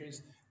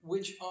countries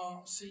which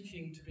are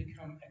seeking to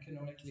become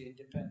economically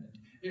independent.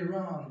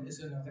 Iran is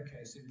another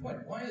case in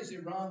point. Why is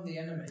Iran the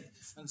enemy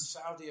and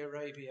Saudi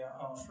Arabia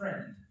our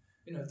friend?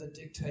 You know, the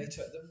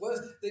dictator.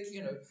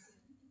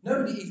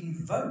 Nobody even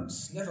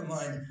votes, never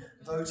mind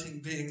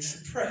voting being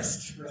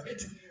suppressed,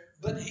 right?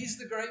 But he's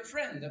the great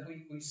friend that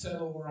we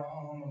sell all our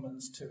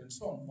armaments to and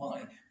so on.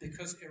 Why?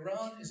 Because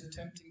Iran is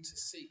attempting to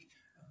seek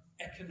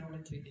an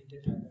economically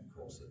independent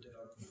course of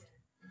development.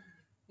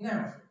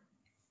 Now,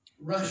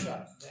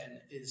 Russia,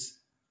 then, is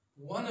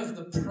one of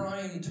the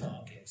prime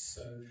targets.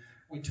 So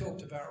we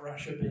talked about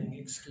Russia being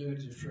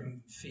excluded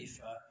from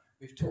FIFA.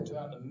 We've talked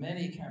about the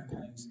many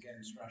campaigns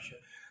against Russia.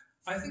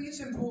 I think it's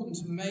important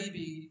to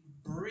maybe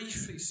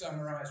briefly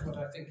summarize what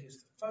I think is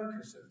the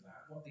focus of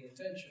that, what the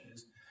intention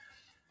is.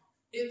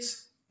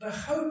 The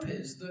hope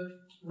is that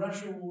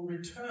Russia will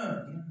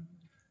return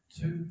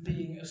to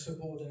being a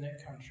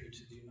subordinate country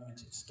to the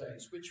United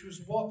States, which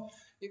was what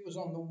it was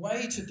on the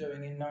way to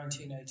doing in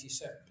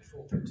 1987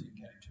 before Putin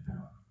came to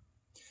power.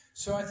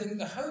 So I think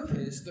the hope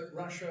is that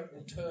Russia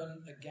will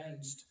turn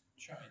against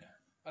China.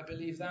 I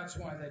believe that's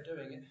why they're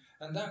doing it.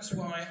 And that's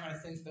why I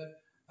think that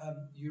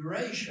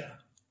Eurasia,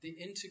 the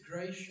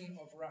integration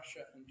of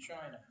Russia and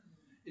China,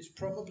 is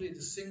probably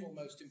the single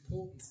most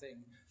important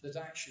thing that's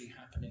actually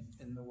happening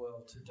in the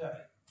world today.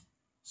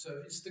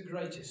 So it's the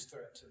greatest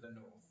threat to the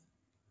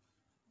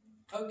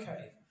North.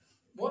 Okay,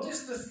 what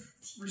is the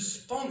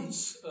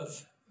response of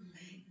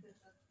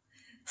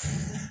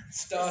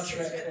Star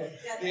Trek?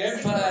 The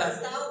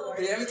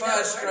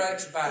Empire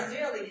Strikes Back. It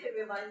really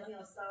reminds me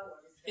of Star Wars.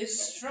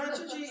 Its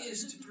strategy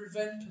is to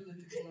prevent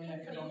political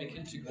and economic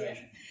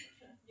integration.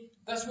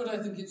 That's what I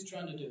think it's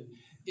trying to do.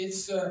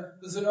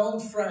 There's an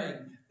old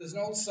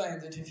saying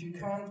that if you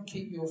can't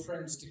keep your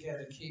friends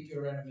together, keep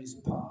your enemies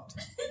apart.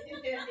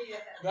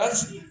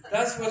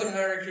 That's what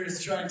America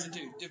is trying to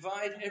do,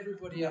 divide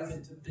everybody up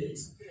into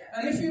bits.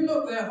 And if you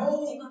look, their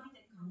whole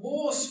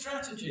war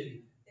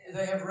strategy,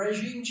 they have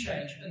regime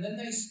change, and then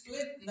they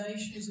split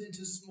nations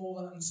into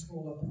smaller and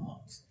smaller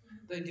parts.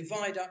 They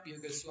divide up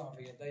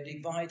Yugoslavia, they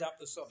divide up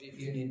the Soviet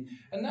Union,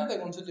 and now they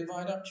want to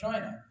divide up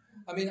China.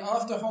 I mean,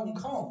 after Hong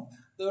Kong,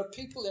 there are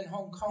people in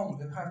Hong Kong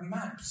who have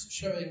maps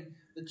showing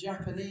the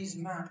Japanese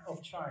map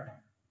of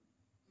China,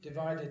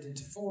 divided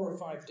into 4 or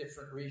 5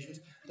 different regions.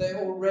 They're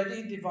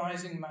already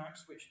devising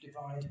maps which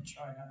divide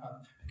China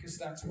up, because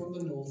that's what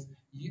the North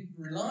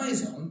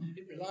relies on.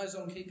 It relies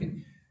on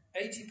keeping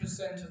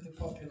 80% of the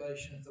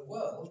population of the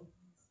world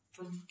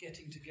from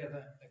getting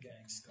together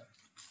against them.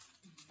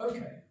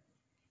 Okay.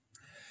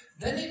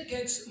 Then it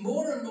gets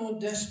more and more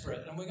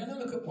desperate, and we're going to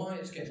look at why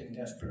it's getting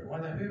desperate, why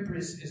the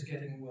hubris is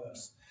getting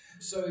worse.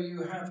 So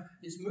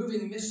it's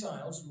moving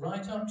missiles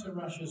right up to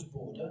Russia's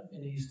border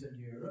in Eastern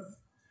Europe.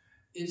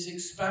 It's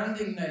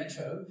expanding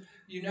NATO.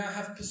 You now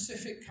have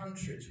Pacific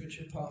countries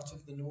which are part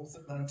of the North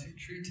Atlantic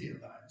Treaty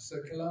Alliance.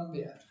 So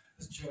Colombia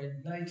has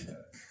joined NATO,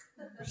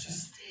 which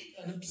is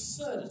an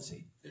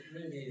absurdity. It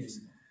really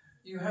is.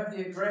 You have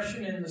the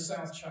aggression in the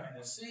South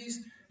China Seas.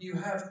 You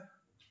have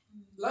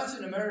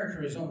Latin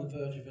America is on the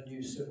verge of a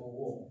new civil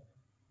war.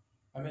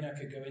 I mean, I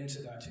could go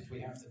into that if we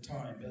have the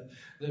time, but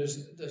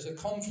there's a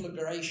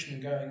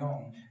conflagration going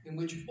on in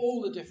which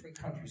all the different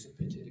countries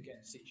are pitted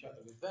against each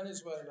other, with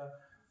Venezuela,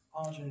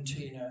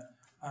 Argentina,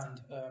 and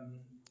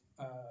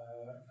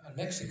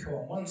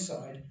Mexico on one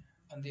side,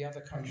 and the other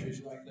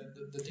countries like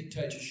the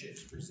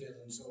dictatorships, Brazil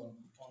and so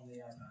on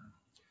the other.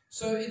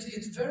 So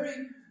it's very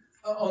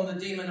on the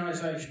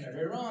demonization of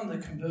Iran, the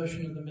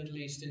conversion of the Middle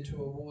East into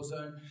a war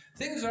zone.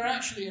 Things are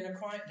actually in a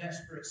quite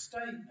desperate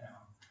state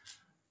now.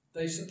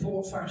 They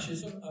support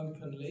fascism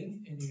openly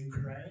in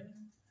Ukraine,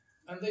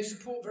 and they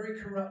support very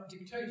corrupt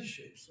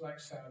dictatorships like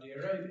Saudi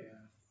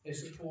Arabia. They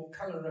support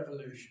colour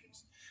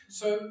revolutions.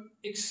 So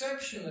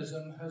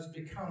exceptionalism has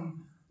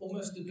become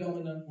almost the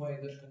dominant way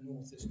that the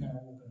North is now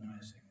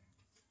organising.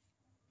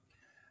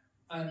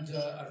 And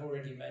I've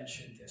already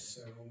mentioned this,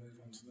 so we'll move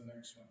on to the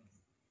next one.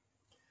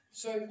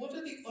 So what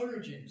are the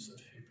origins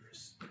of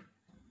hubris?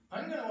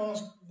 I'm going to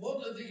ask,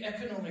 what are the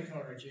economic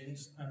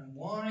origins, and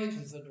why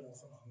does the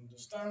North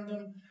understand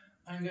them?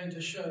 I'm going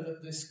to show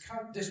that this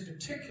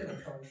particular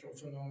cultural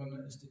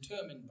phenomenon is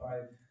determined by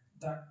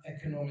that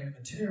economic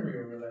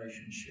material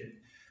relationship.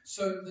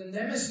 So the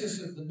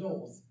nemesis of the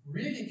North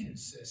really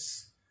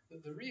consists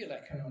that the real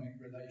economic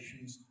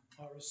relations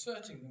are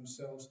asserting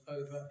themselves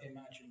over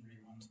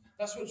imaginary ones.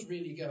 That's what's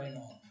really going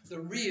on.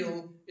 The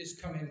real is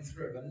coming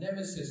through. A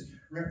nemesis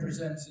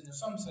represents, in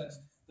some sense,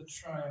 the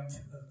triumph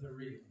of the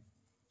real.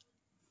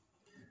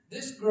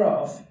 This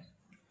graph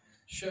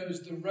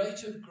shows the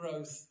rate of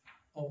growth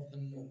of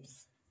the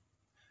North.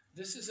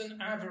 This is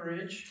an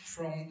average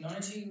from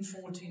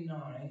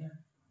 1949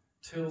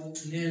 till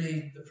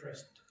nearly the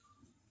present.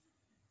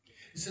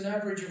 It's an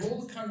average of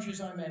all the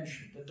countries I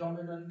mentioned, the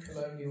dominant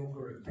colonial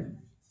group.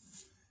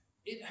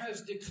 It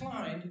has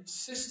declined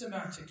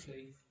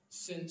systematically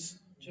since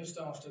just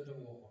after the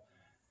war.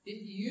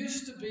 It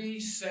used to be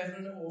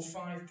 7 or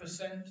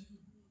 5%.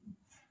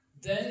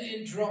 Then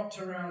it dropped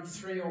around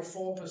 3 or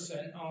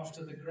 4%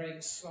 after the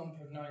great slump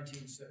of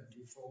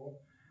 1974.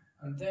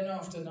 And then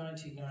after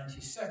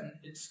 1997,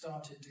 it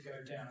started to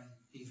go down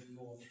even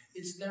more.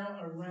 It's now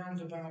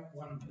around about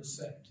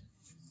 1%,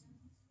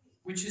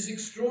 which is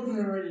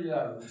extraordinarily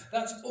low.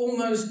 That's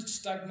almost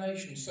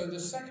stagnation. So the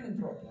second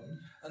problem,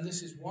 and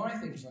this is why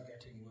things are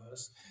getting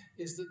worse,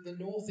 is that the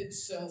North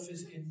itself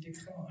is in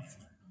decline.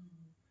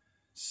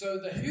 So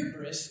the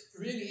hubris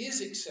really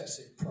is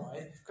excessive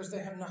pride because they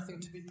have nothing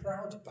to be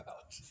proud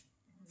about.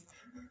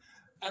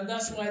 And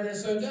that's why they're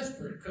so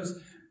desperate,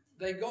 because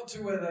they got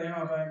to where they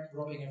are by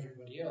robbing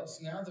everybody else.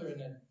 Now they're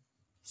in a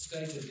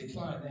state of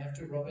decline. They have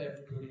to rob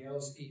everybody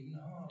else even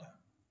harder.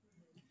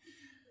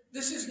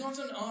 This is not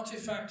an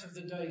artifact of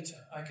the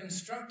data. I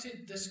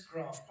constructed this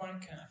graph quite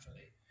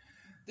carefully.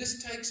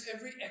 This takes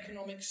every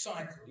economic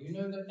cycle. You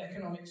know that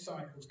economic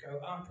cycles go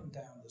up and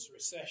down. There's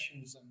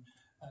recessions and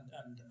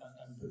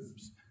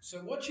booms. So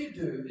what you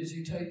do is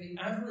you take the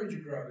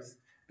average growth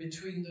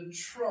between the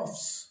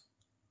troughs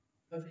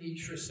of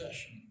each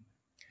recession.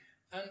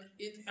 And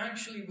it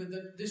actually, with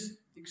this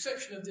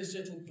exception of this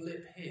little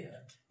blip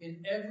here,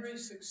 in every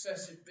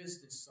successive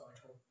business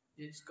cycle,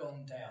 it's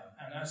gone down.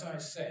 And as I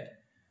said,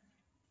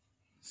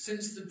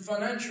 since the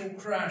financial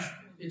crash,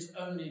 it's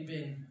only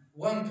been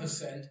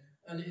 1%,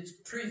 and its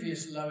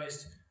previous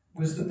lowest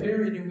was the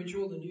period in which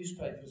all the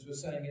newspapers were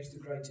saying it's the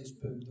greatest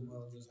boom the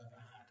world has ever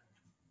had.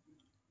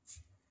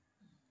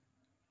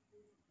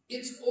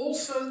 It's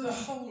also the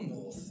whole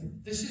North.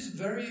 This is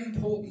very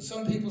important.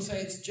 Some people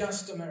say it's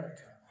just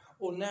America.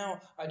 Or now,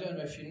 I don't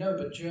know if you know,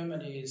 but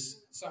Germany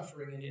is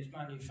suffering in its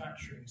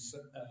manufacturing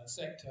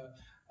sector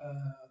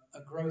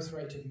a growth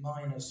rate of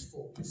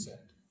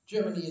 -4%.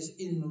 Germany is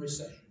in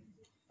recession,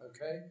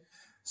 okay?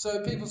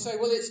 So people say,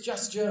 well, it's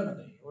just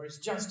Germany, or it's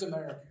just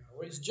America,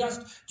 or it's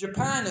just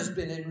Japan has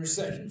been in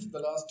recession for the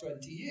last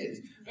 20 years.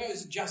 No,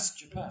 it's just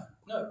Japan.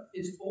 No,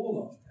 it's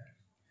all of them.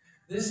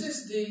 This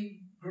is the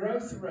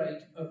growth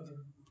rate of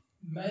the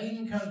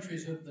main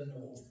countries of the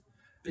North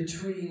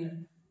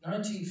between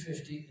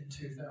 1950 and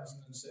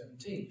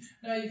 2017.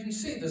 Now you can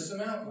see there's some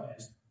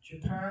outliers.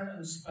 Japan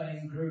and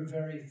Spain grew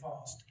very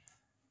fast,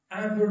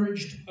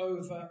 averaged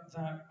over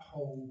that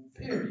whole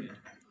period.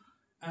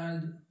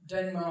 And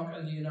Denmark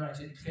and the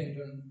United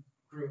Kingdom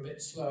grew a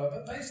bit slower,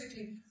 but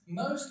basically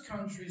most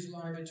countries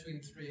lie between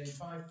 3 and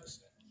 5%.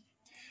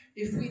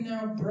 If we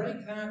now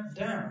break that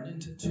down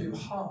into two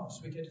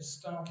halves, we get a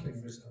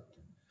startling result.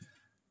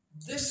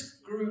 This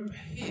group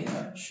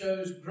here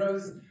shows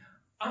growth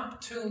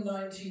up till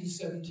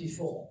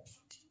 1974.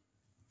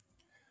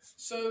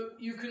 So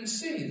you can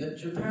see that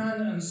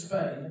Japan and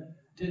Spain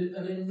did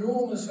an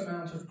enormous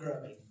amount of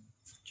growing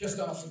just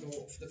after the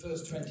war, for the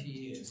first 20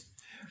 years.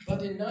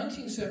 But in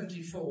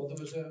 1974, there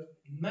was a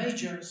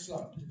major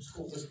slump. It was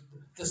called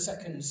the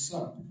second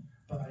slump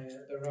by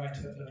the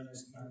writer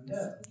Ernest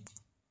Mandel.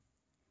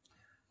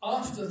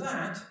 After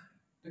that,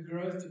 the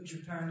growth of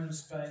Japan and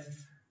Spain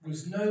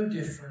was no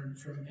different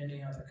from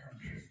any other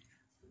country.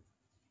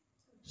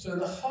 So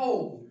the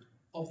whole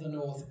of the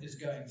North is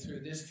going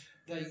through this.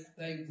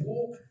 They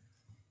walk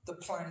the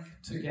plank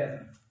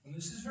together. And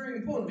this is very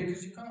important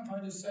because you can't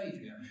find a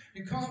saviour.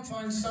 You can't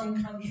find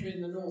some country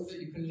in the North that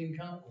you can link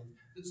up with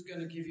that's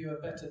going to give you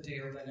a better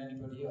deal than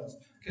anybody else,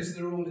 because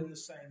they're all in the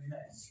same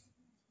mess.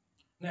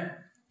 Now,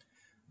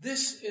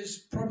 this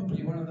is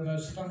probably one of the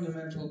most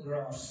fundamental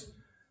graphs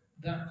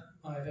that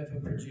I've ever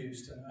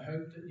produced, and I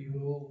hope that you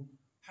will all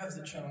have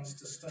the chance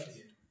to study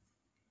it.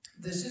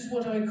 This is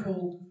what I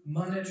call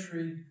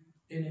monetary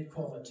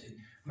inequality.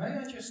 May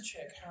I just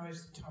check, how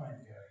is the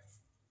time going?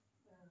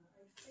 I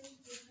think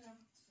we have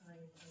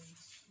time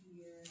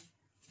here,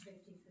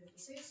 50.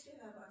 So you still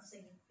have, I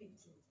think,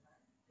 15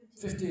 time.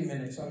 15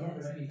 minutes. I'm not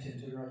going to eat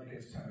into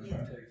Rodriguez's time if I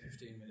take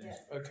 15 minutes.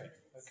 Yeah. Okay,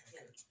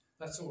 good.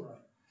 That's all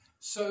right.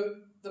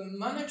 So the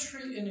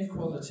monetary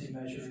inequality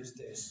measure is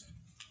this.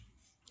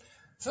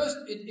 First,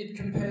 it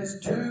compares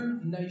two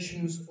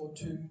nations or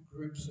two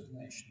groups of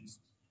nations.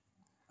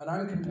 And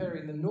I'm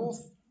comparing the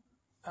North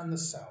and the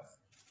South.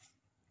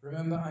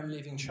 Remember, I'm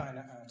leaving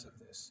China out of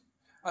this.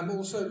 I'm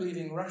also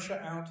leaving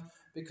Russia out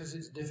because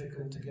it's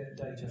difficult to get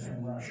data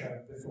from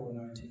Russia before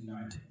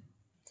 1990.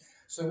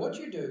 So what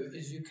you do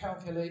is you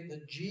calculate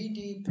the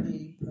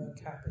GDP per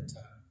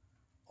capita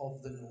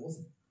of the North.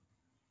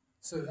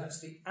 So that's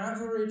the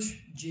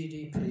average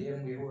GDP,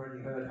 and we've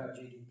already heard how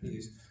GDP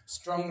is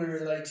strongly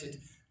related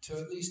to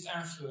at least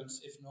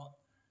affluence, if not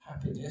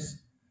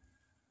happiness.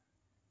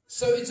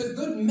 So it's a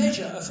good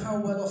measure of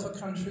how well off a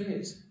country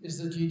is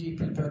the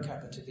GDP per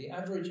capita, the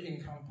average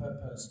income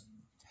per person.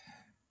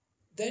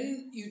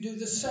 Then you do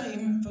the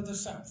same for the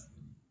South.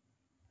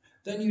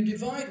 Then you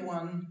divide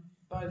one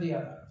by the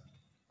other.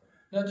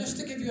 Now, just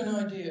to give you an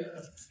idea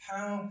of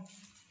how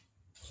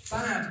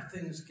bad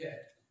things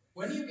get,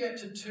 when you get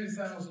to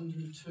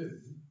 2002,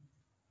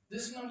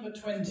 this number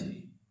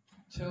 20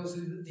 tells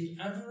you that the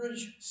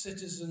average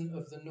citizen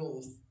of the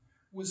North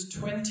was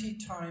 20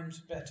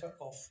 times better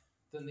off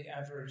than the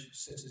average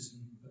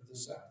citizen of the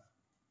South.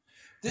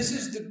 This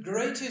is the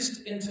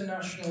greatest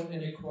international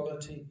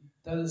inequality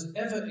that has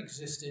ever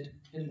existed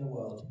in the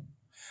world.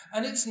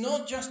 And it's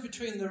not just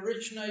between the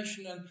rich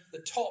nation and the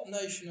top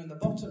nation and the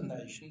bottom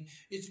nation,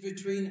 it's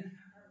between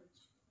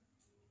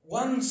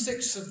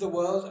 1/6 of the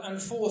world and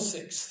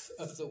 4/6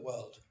 of the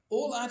world,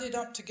 all added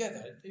up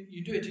together.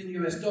 You do it in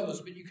US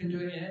dollars, but you can do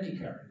it in any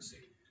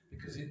currency,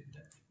 because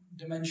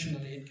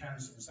dimensionally it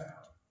cancels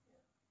out.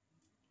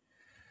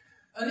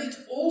 And it's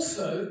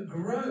also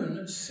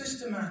grown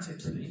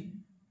systematically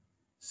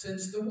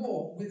since the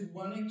war, with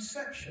one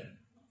exception,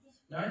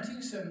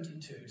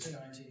 1972 to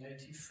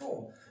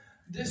 1984.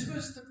 This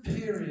was the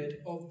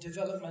period of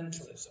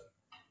developmentalism.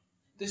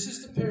 This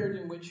is the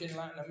period in which in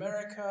Latin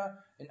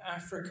America, in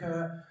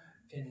Africa,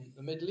 in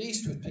the Middle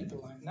East with people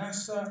like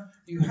NASA,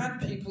 you had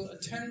people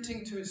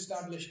attempting to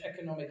establish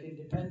economic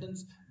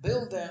independence,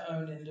 build their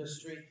own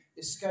industry,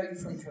 escape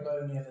from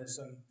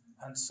colonialism,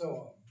 and so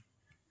on.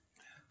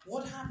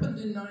 What happened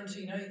in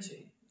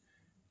 1980?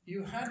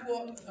 You had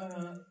what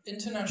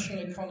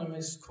international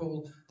economists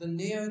call the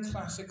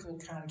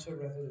neoclassical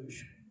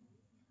counter-revolution.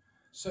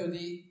 So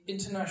the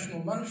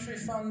International Monetary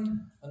Fund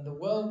and the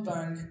World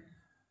Bank,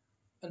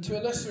 and to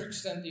a lesser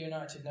extent the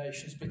United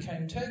Nations,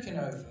 became taken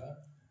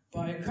over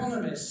by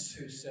economists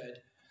who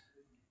said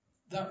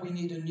that we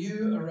need a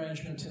new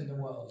arrangement in the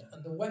world.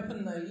 And the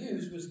weapon they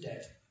used was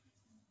debt,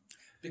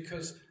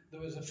 because there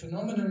was a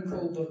phenomenon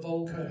called the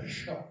Volcker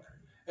shock.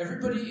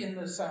 Everybody in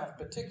the South,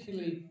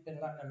 particularly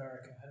in Latin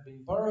America, had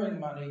been borrowing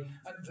money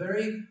at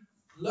very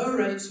low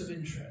rates of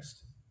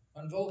interest.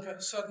 And Volcker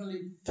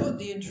suddenly put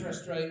the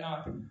interest rate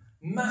up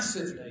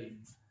massively.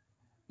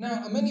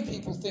 Now, many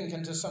people think,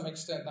 and to some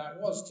extent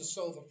that was to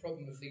solve a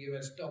problem of the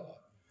US dollar.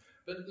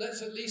 But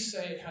let's at least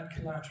say it had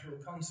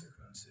collateral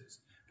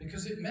consequences,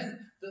 because it meant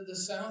that the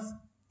South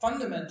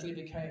fundamentally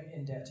became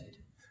indebted.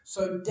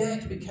 So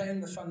debt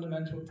became the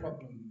fundamental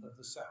problem of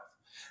the South.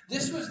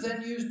 This was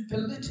then used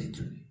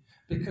politically,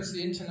 because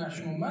the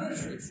International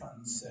Monetary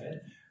Fund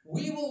said,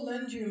 we will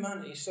lend you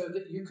money so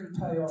that you can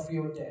pay off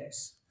your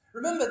debts.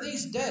 Remember,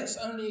 these debts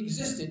only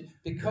existed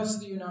because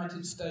the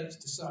United States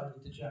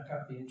decided to jack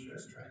up the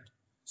interest rate.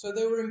 So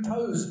they were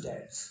imposed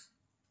debts.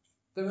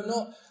 They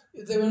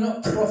were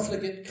not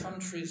profligate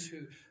countries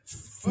who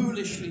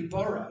foolishly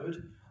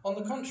borrowed. On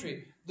the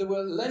contrary, there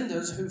were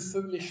lenders who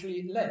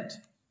foolishly lent.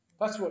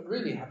 That's what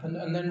really happened,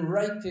 and then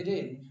raked it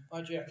in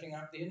by putting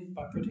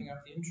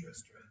up the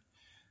interest rate.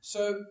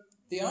 So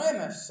the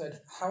IMF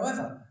said,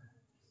 however,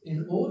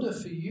 in order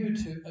for you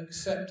to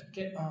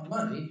get our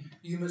money,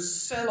 you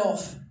must sell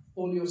off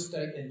all your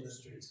state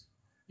industries.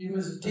 You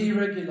must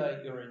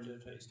deregulate your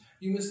industries.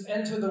 You must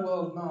enter the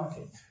world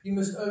market. You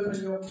must open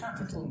your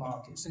capital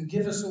markets and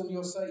give us all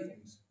your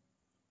savings.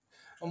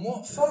 And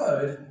what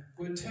followed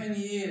were 20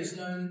 years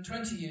known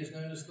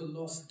as the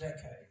lost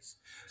decades.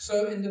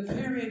 So in the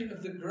period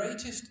of the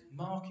greatest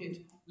market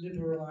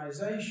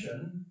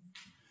liberalization,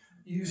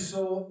 you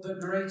saw the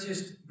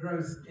greatest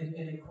growth in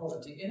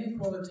inequality.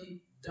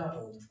 Inequality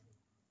doubled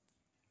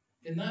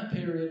in that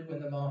period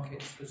when the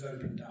market was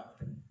opened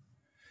up.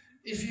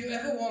 If you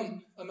ever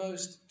want a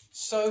most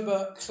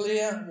sober,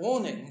 clear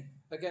warning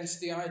against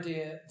the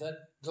idea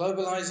that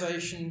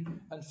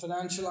globalization and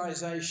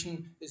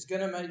financialization is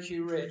going to make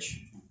you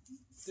rich,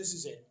 this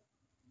is it.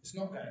 It's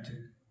not going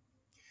to.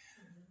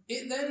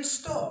 It then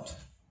stopped,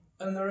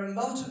 and there are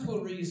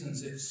multiple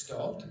reasons it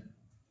stopped.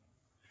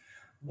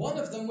 One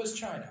of them was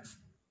China,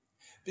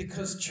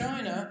 because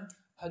China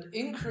had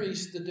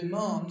increased the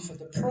demand for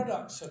the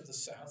products of the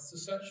South to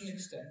such an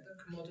extent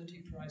that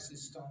commodity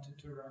prices started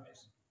to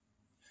rise.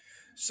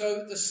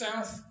 So the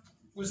South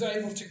was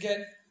able to get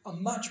a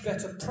much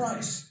better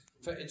price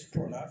for its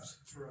products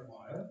for a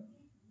while.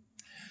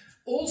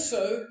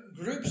 Also,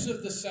 groups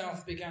of the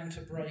South began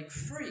to break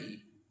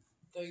free.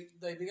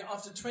 They began,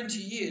 after 20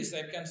 years,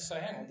 they began to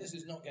say, hang on, this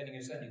is not getting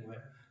us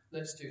anywhere.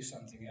 Let's do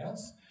something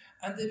else.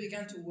 And they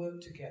began to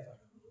work together.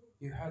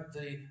 You had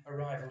the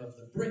arrival of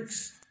the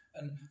BRICS,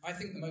 and I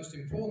think the most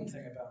important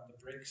thing about the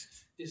BRICS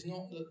is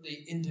not that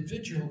the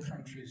individual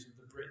countries of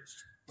the BRICS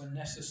were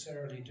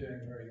necessarily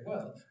doing very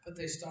well, but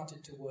they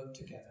started to work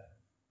together.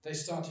 They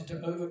started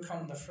to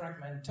overcome the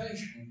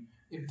fragmentation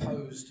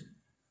imposed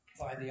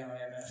by the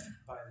IMF,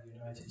 by the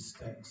United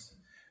States.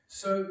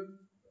 So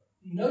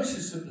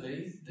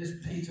noticeably, this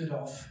petered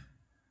off,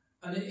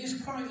 and it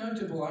is quite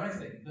notable, I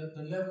think, that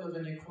the level of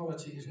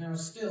inequality is now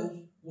still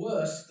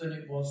worse than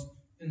it was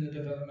in the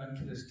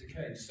developmentalist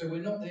decade. So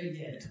we're not there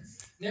yet.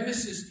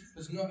 Nemesis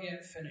has not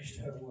yet finished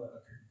her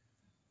work,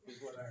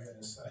 is what I'm going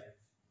to say.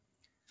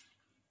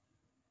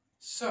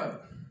 So,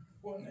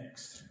 what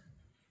next?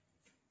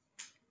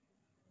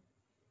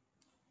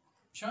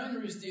 China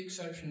is the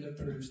exception that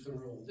proves the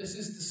rule. This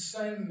is the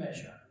same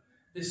measure.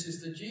 This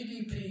is the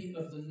GDP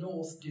of the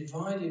North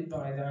divided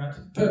by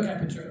that, per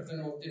capita of the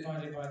North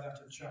divided by that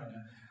of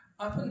China.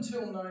 Up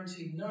until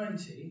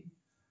 1990,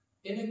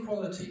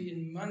 inequality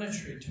in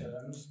monetary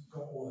terms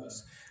got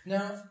worse.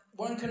 Now,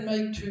 one can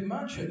make too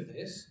much of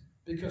this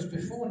because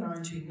before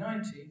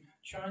 1990,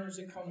 China's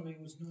economy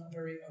was not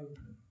very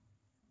open.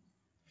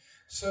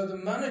 So the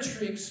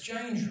monetary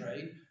exchange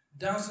rate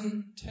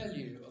doesn't tell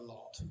you a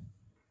lot.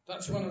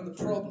 That's one of the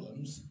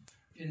problems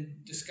in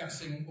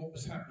discussing what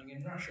was happening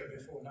in Russia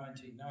before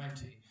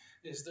 1990,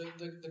 is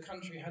that the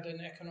country had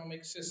an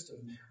economic system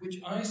which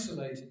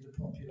isolated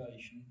the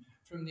population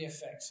from the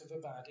effects of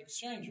a bad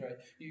exchange rate.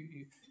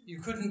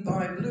 You couldn't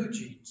buy blue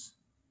jeans,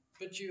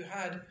 but you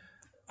had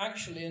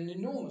actually an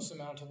enormous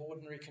amount of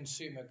ordinary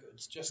consumer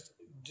goods just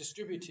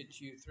distributed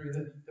to you through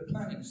the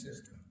planning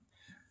system.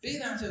 Be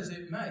that as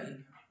it may,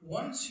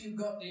 once you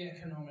got the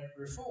economic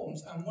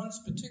reforms, and once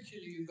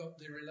particularly you got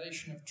the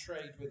relation of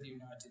trade with the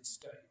United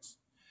States,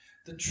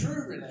 the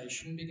true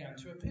relation began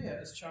to appear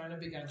as China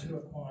began to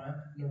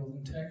acquire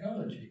northern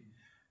technology.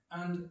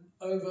 And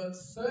over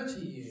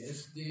 30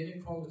 years, the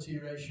inequality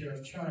ratio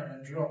of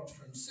China dropped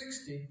from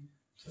 60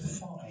 to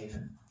 5,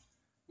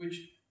 which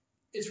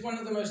is one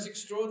of the most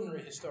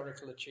extraordinary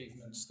historical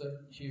achievements that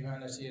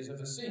humanity has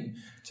ever seen,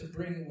 to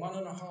bring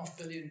 1.5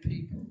 billion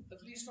people,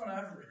 at least on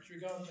average,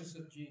 regardless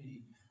of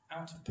Gini,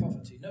 out of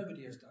poverty.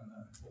 Nobody has done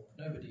that before.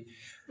 Nobody.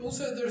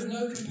 Also, there is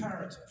no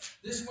comparator.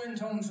 This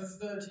went on for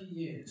 30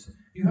 years.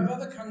 You have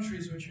other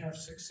countries which have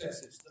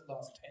successes that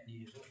last 10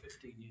 years or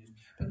 15 years,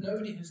 but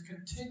nobody has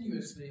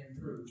continuously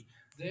improved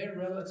their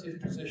relative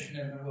position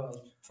in the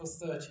world for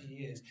 30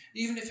 years.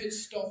 Even if it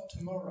stopped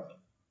tomorrow,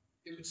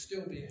 it would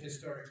still be a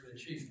historical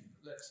achievement.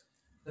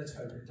 Let's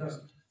hope it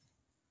doesn't.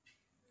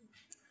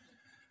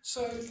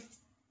 So,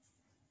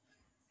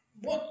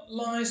 what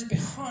lies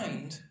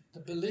behind the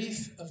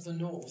belief of the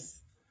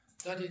North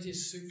that it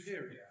is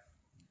superior?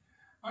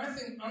 I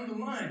think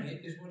underlying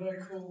it is what I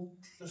call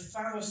the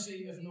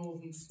fallacy of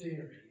Northern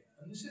theory.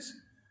 And this is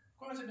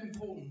quite an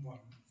important one.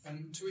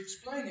 And to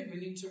explain it, we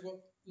need to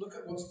look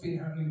at what's been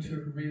happening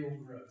to real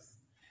growth.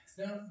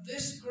 Now,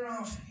 this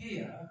graph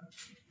here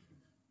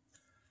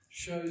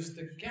shows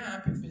the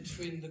gap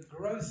between the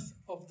growth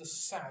of the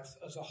South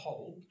as a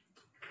whole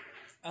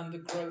and the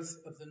growth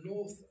of the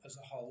North as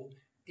a whole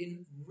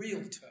in real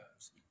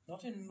terms.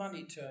 Not in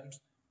money terms,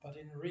 but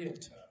in real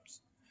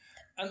terms.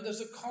 And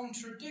there's a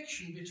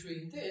contradiction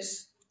between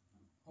this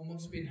and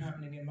what's been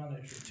happening in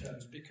monetary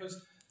terms, because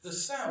the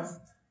South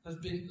has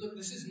been, look,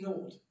 this is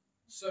naught.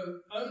 So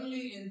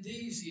only in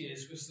these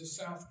years was the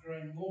South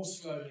growing more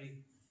slowly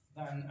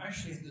than,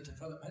 actually in the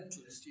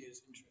developmentalist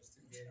years,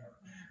 interestingly enough,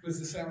 was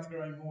the South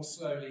growing more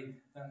slowly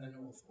than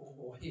the North,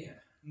 or here.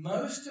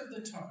 Most of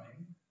the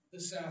time, the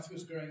South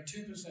was growing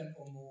 2%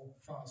 or more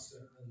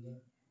faster than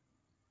the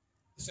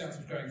South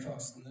was growing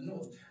faster than the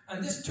North.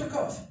 And this took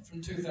off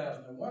from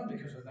 2001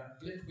 because of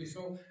that blip we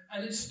saw,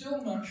 and it's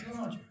still much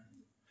larger.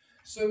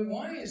 So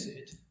why is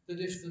it that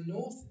if the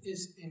North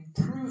is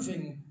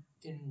improving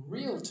in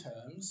real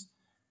terms,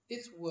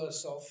 it's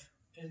worse off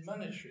in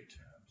monetary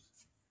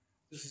terms?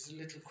 This is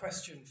a little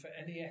question for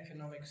any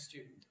economic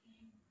student.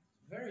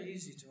 Very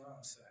easy to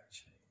answer,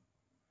 actually.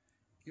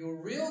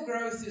 Your real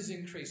growth is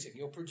increasing.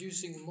 You're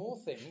producing more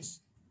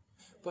things,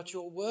 but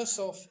you're worse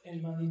off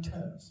in money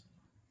terms.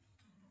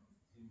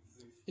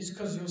 It's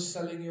because you're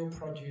selling your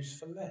produce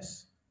for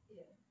less.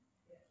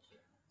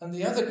 And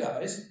the other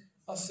guys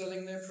are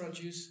selling their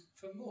produce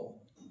for more.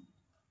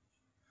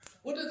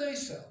 What do they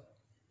sell?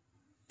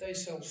 They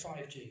sell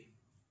 5G.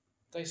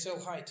 They sell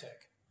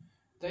high-tech.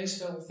 They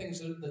sell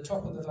things at the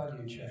top of the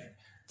value chain.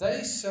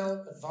 They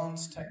sell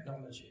advanced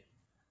technology,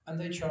 and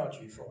they charge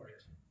you for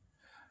it.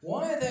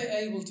 Why are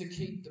they able to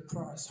keep the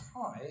price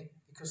high?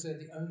 Because they're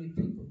the only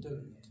people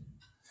doing it.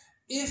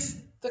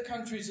 If the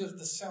countries of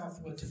the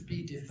South were to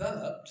be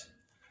developed,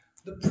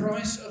 the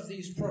price of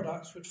these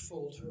products would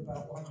fall to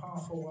about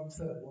 1/2 or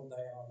 1/3 what they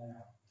are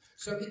now.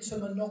 So it's a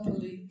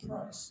monopoly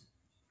price.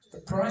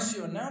 The price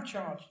you are now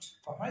charged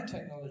for high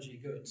technology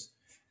goods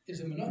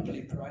is a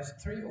monopoly price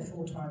 3 or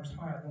 4 times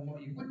higher than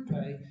what you would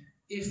pay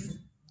if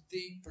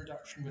the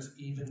production was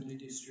evenly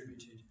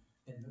distributed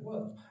in the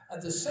world.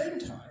 At the same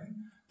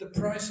time, the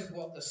price of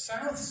what the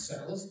South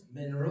sells,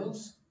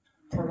 minerals,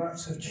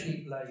 products of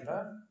cheap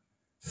labour,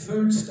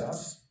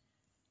 foodstuffs,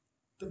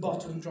 the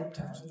bottom dropped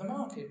out of the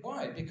market.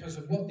 Why? Because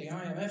of what the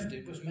IMF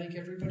did was make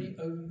everybody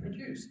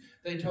overproduce.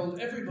 They told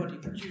everybody,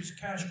 produce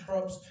cash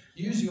crops,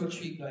 use your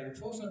cheap labour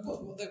force, and of course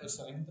what they were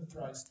selling, the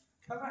price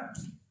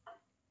collapsed.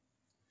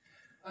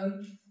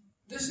 And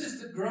this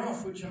is the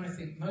graph which I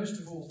think most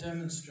of all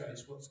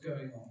demonstrates what's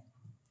going on.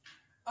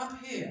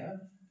 Up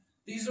here,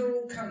 these are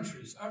all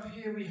countries. Up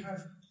here we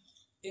have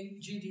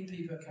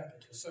GDP per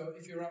capita. So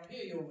if you're up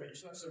here, you're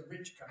rich. That's a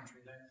rich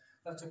country there.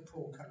 That's a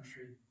poor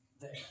country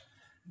there.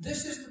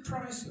 This is the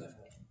price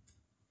level.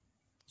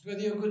 It's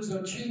whether your goods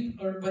are cheap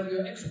or whether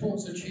your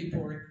exports are cheap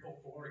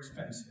or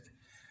expensive.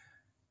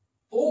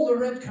 All the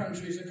red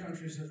countries are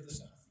countries of the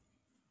south.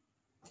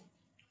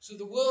 So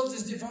the world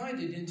is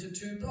divided into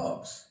two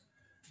blocks.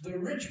 The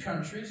rich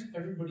countries,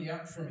 everybody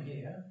up from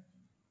here,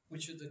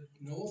 which are the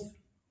north,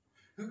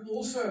 who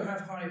also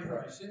have high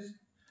prices,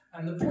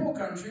 and the poor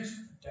countries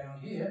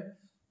down here,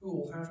 who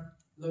all have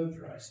low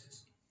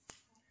prices.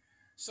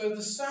 So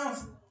the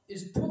south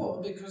is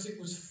poor because it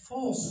was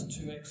forced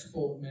to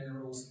export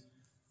minerals,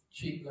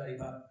 cheap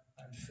labour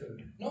and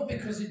food. Not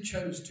because it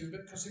chose to,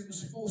 but because it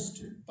was forced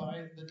to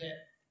by the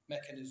debt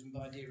mechanism,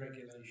 by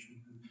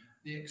deregulation and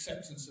the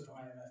acceptance of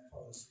IMF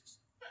policies.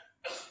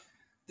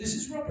 This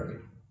is robbery,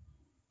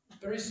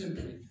 very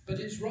simply, but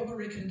it's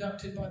robbery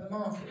conducted by the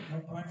market,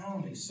 not by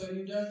armies, so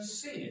you don't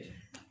see it.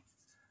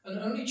 And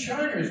only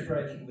China is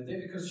breaking with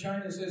it because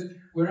China says,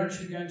 we're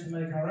actually going to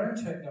make our own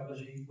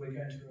technology, we're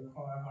going to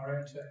acquire our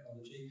own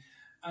technology.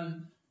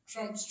 And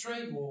Trump's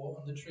trade war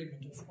on the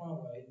treatment of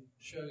Huawei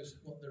shows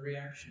what the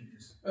reaction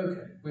is.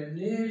 Okay, we're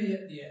nearly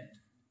at the end.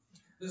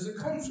 There's a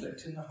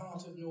conflict in the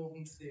heart of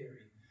Northern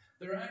theory.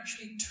 There are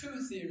actually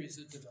two theories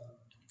of development.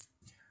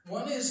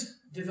 One is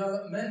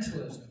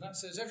developmentalism. That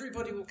says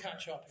everybody will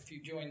catch up if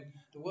you join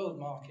the world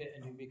market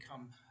and you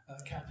become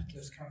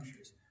capitalist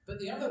countries. But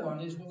the other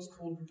one is what's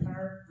called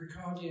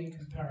Ricardian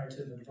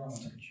comparative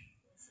advantage.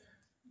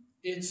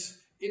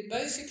 It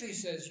basically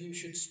says you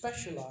should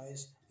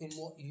specialize in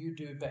what you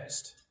do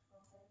best.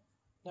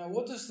 Now,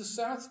 what does the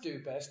South do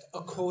best,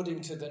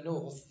 according to the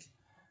North?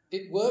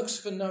 It works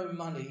for no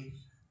money,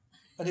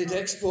 and it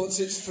exports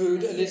its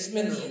food and its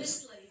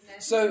minerals.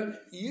 So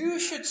you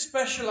should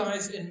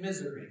specialize in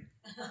misery.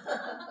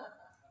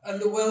 And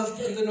the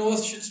wealth in the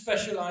North should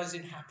specialize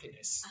in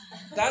happiness.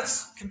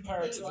 That's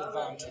comparative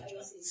advantage.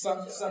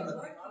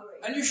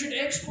 And you should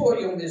export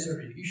your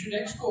misery. You should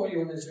export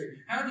your misery.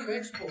 How do you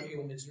export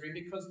your misery?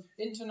 Because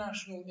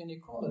international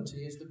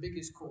inequality is the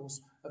biggest cause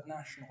of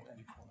national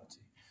inequality.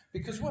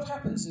 Because what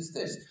happens is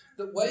this,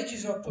 that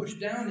wages are pushed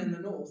down in the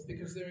North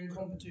because they're in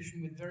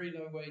competition with very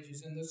low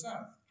wages in the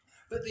South.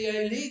 But the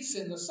elites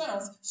in the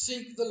South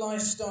seek the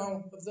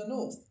lifestyle of the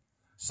North.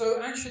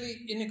 So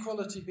actually,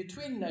 inequality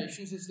between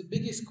nations is the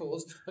biggest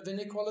cause of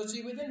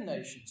inequality within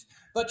nations.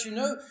 But you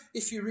know,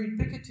 if you read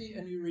Piketty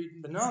and you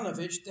read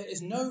Milanovic, there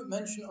is no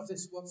mention of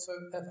this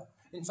whatsoever.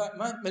 In fact,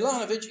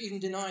 Milanovic even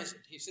denies it.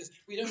 He says,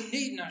 we don't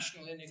need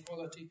national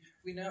inequality,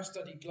 we now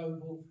study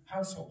global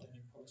household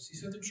inequality.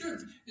 So the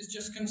truth is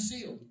just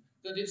concealed,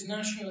 that it's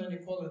national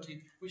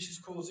inequality which is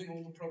causing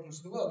all the problems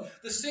of the world.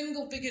 The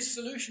single biggest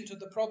solution to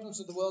the problems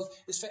of the world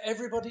is for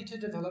everybody to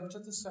develop to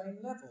the same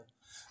level.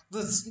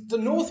 The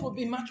North would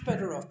be much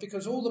better off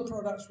because all the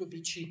products would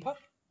be cheaper.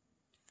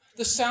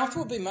 The South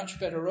would be much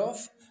better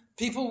off.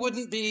 People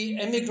wouldn't be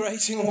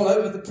emigrating all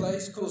over the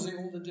place, causing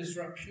all the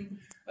disruption,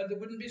 and there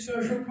wouldn't be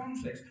social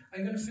conflicts.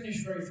 I'm going to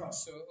finish very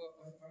fast, so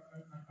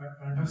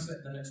I must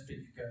let the next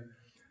speaker go.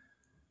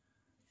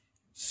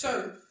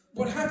 So,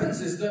 what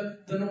happens is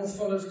that the North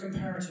follows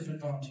comparative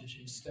advantage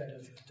instead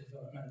of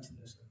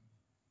developmentalism.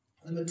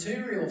 The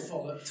material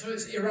follows, so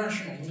it's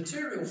irrational. The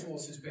material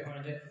forces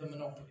behind it are the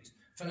monopolies.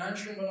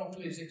 Financial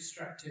monopolies,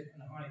 extractive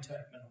and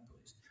high-tech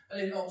monopolies.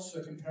 And it opts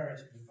for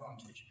comparative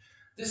advantage.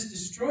 This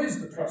destroys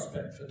the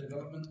prospect for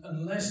development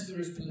unless there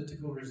is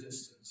political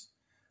resistance.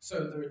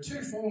 So there are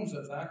two forms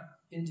of that.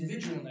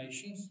 Individual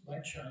nations,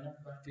 like China,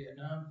 like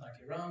Vietnam,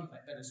 like Iran,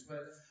 like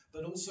Venezuela,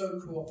 but also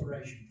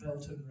cooperation,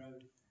 Belt and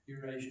Road,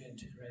 Eurasian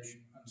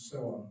integration, and so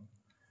on.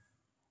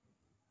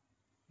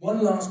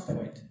 One last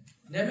point.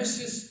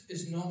 Nemesis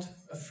is not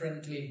a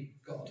friendly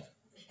god.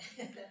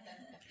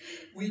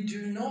 We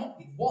do not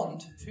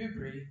want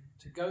Hubris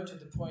to go to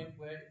the point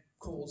where it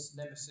calls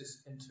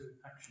Nemesis into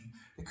action.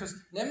 Because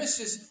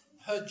Nemesis,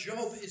 her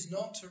job is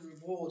not to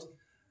reward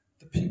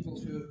the people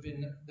who have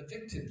been the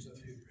victims of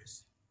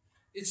hubris.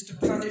 It's to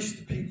punish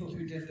the people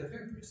who did the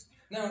hubris.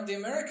 Now, the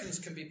Americans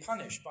can be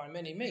punished by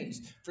many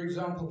means. For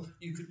example,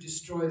 you could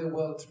destroy the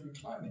world through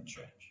climate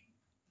change.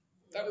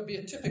 That would be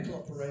a typical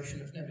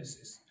operation of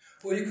Nemesis.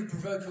 Or you could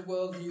provoke a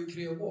world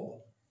nuclear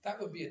war. That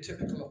would be a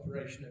typical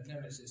operation of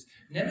Nemesis.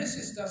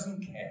 Nemesis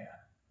doesn't care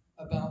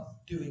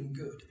about doing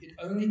good. It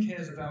only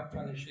cares about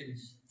punishing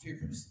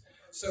hubris.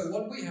 So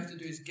what we have to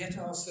do is get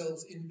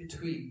ourselves in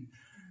between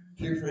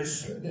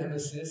hubris and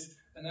Nemesis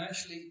and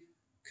actually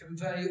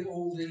convey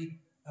all the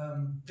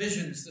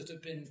visions that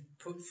have been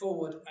put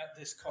forward at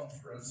this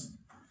conference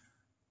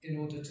in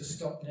order to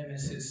stop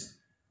Nemesis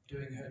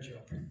doing her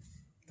job.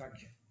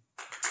 Thank you.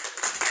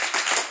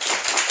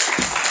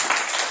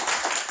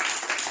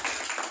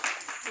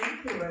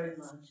 Thank you very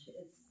much.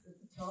 It's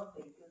a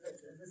topic,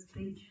 the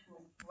speech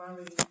was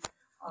very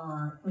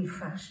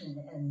refreshing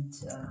and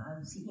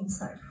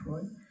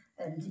insightful,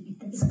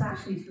 and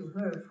especially to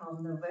hear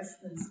from the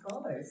Western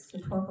scholars to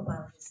talk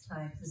about this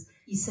type, this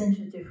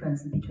essential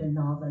difference between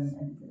northern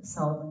and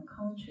southern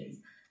countries.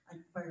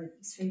 very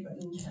extreme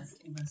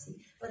interest in mercy.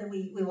 But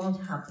we want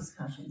to have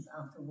discussions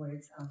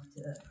afterwards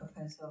after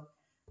Professor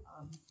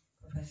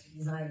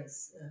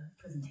Isaiah's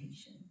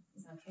presentation.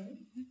 Is that okay?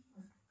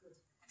 Good.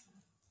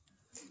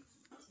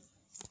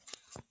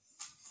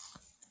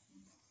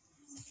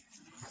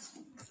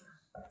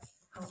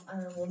 好，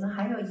我们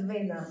还有一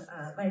位呢，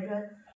外专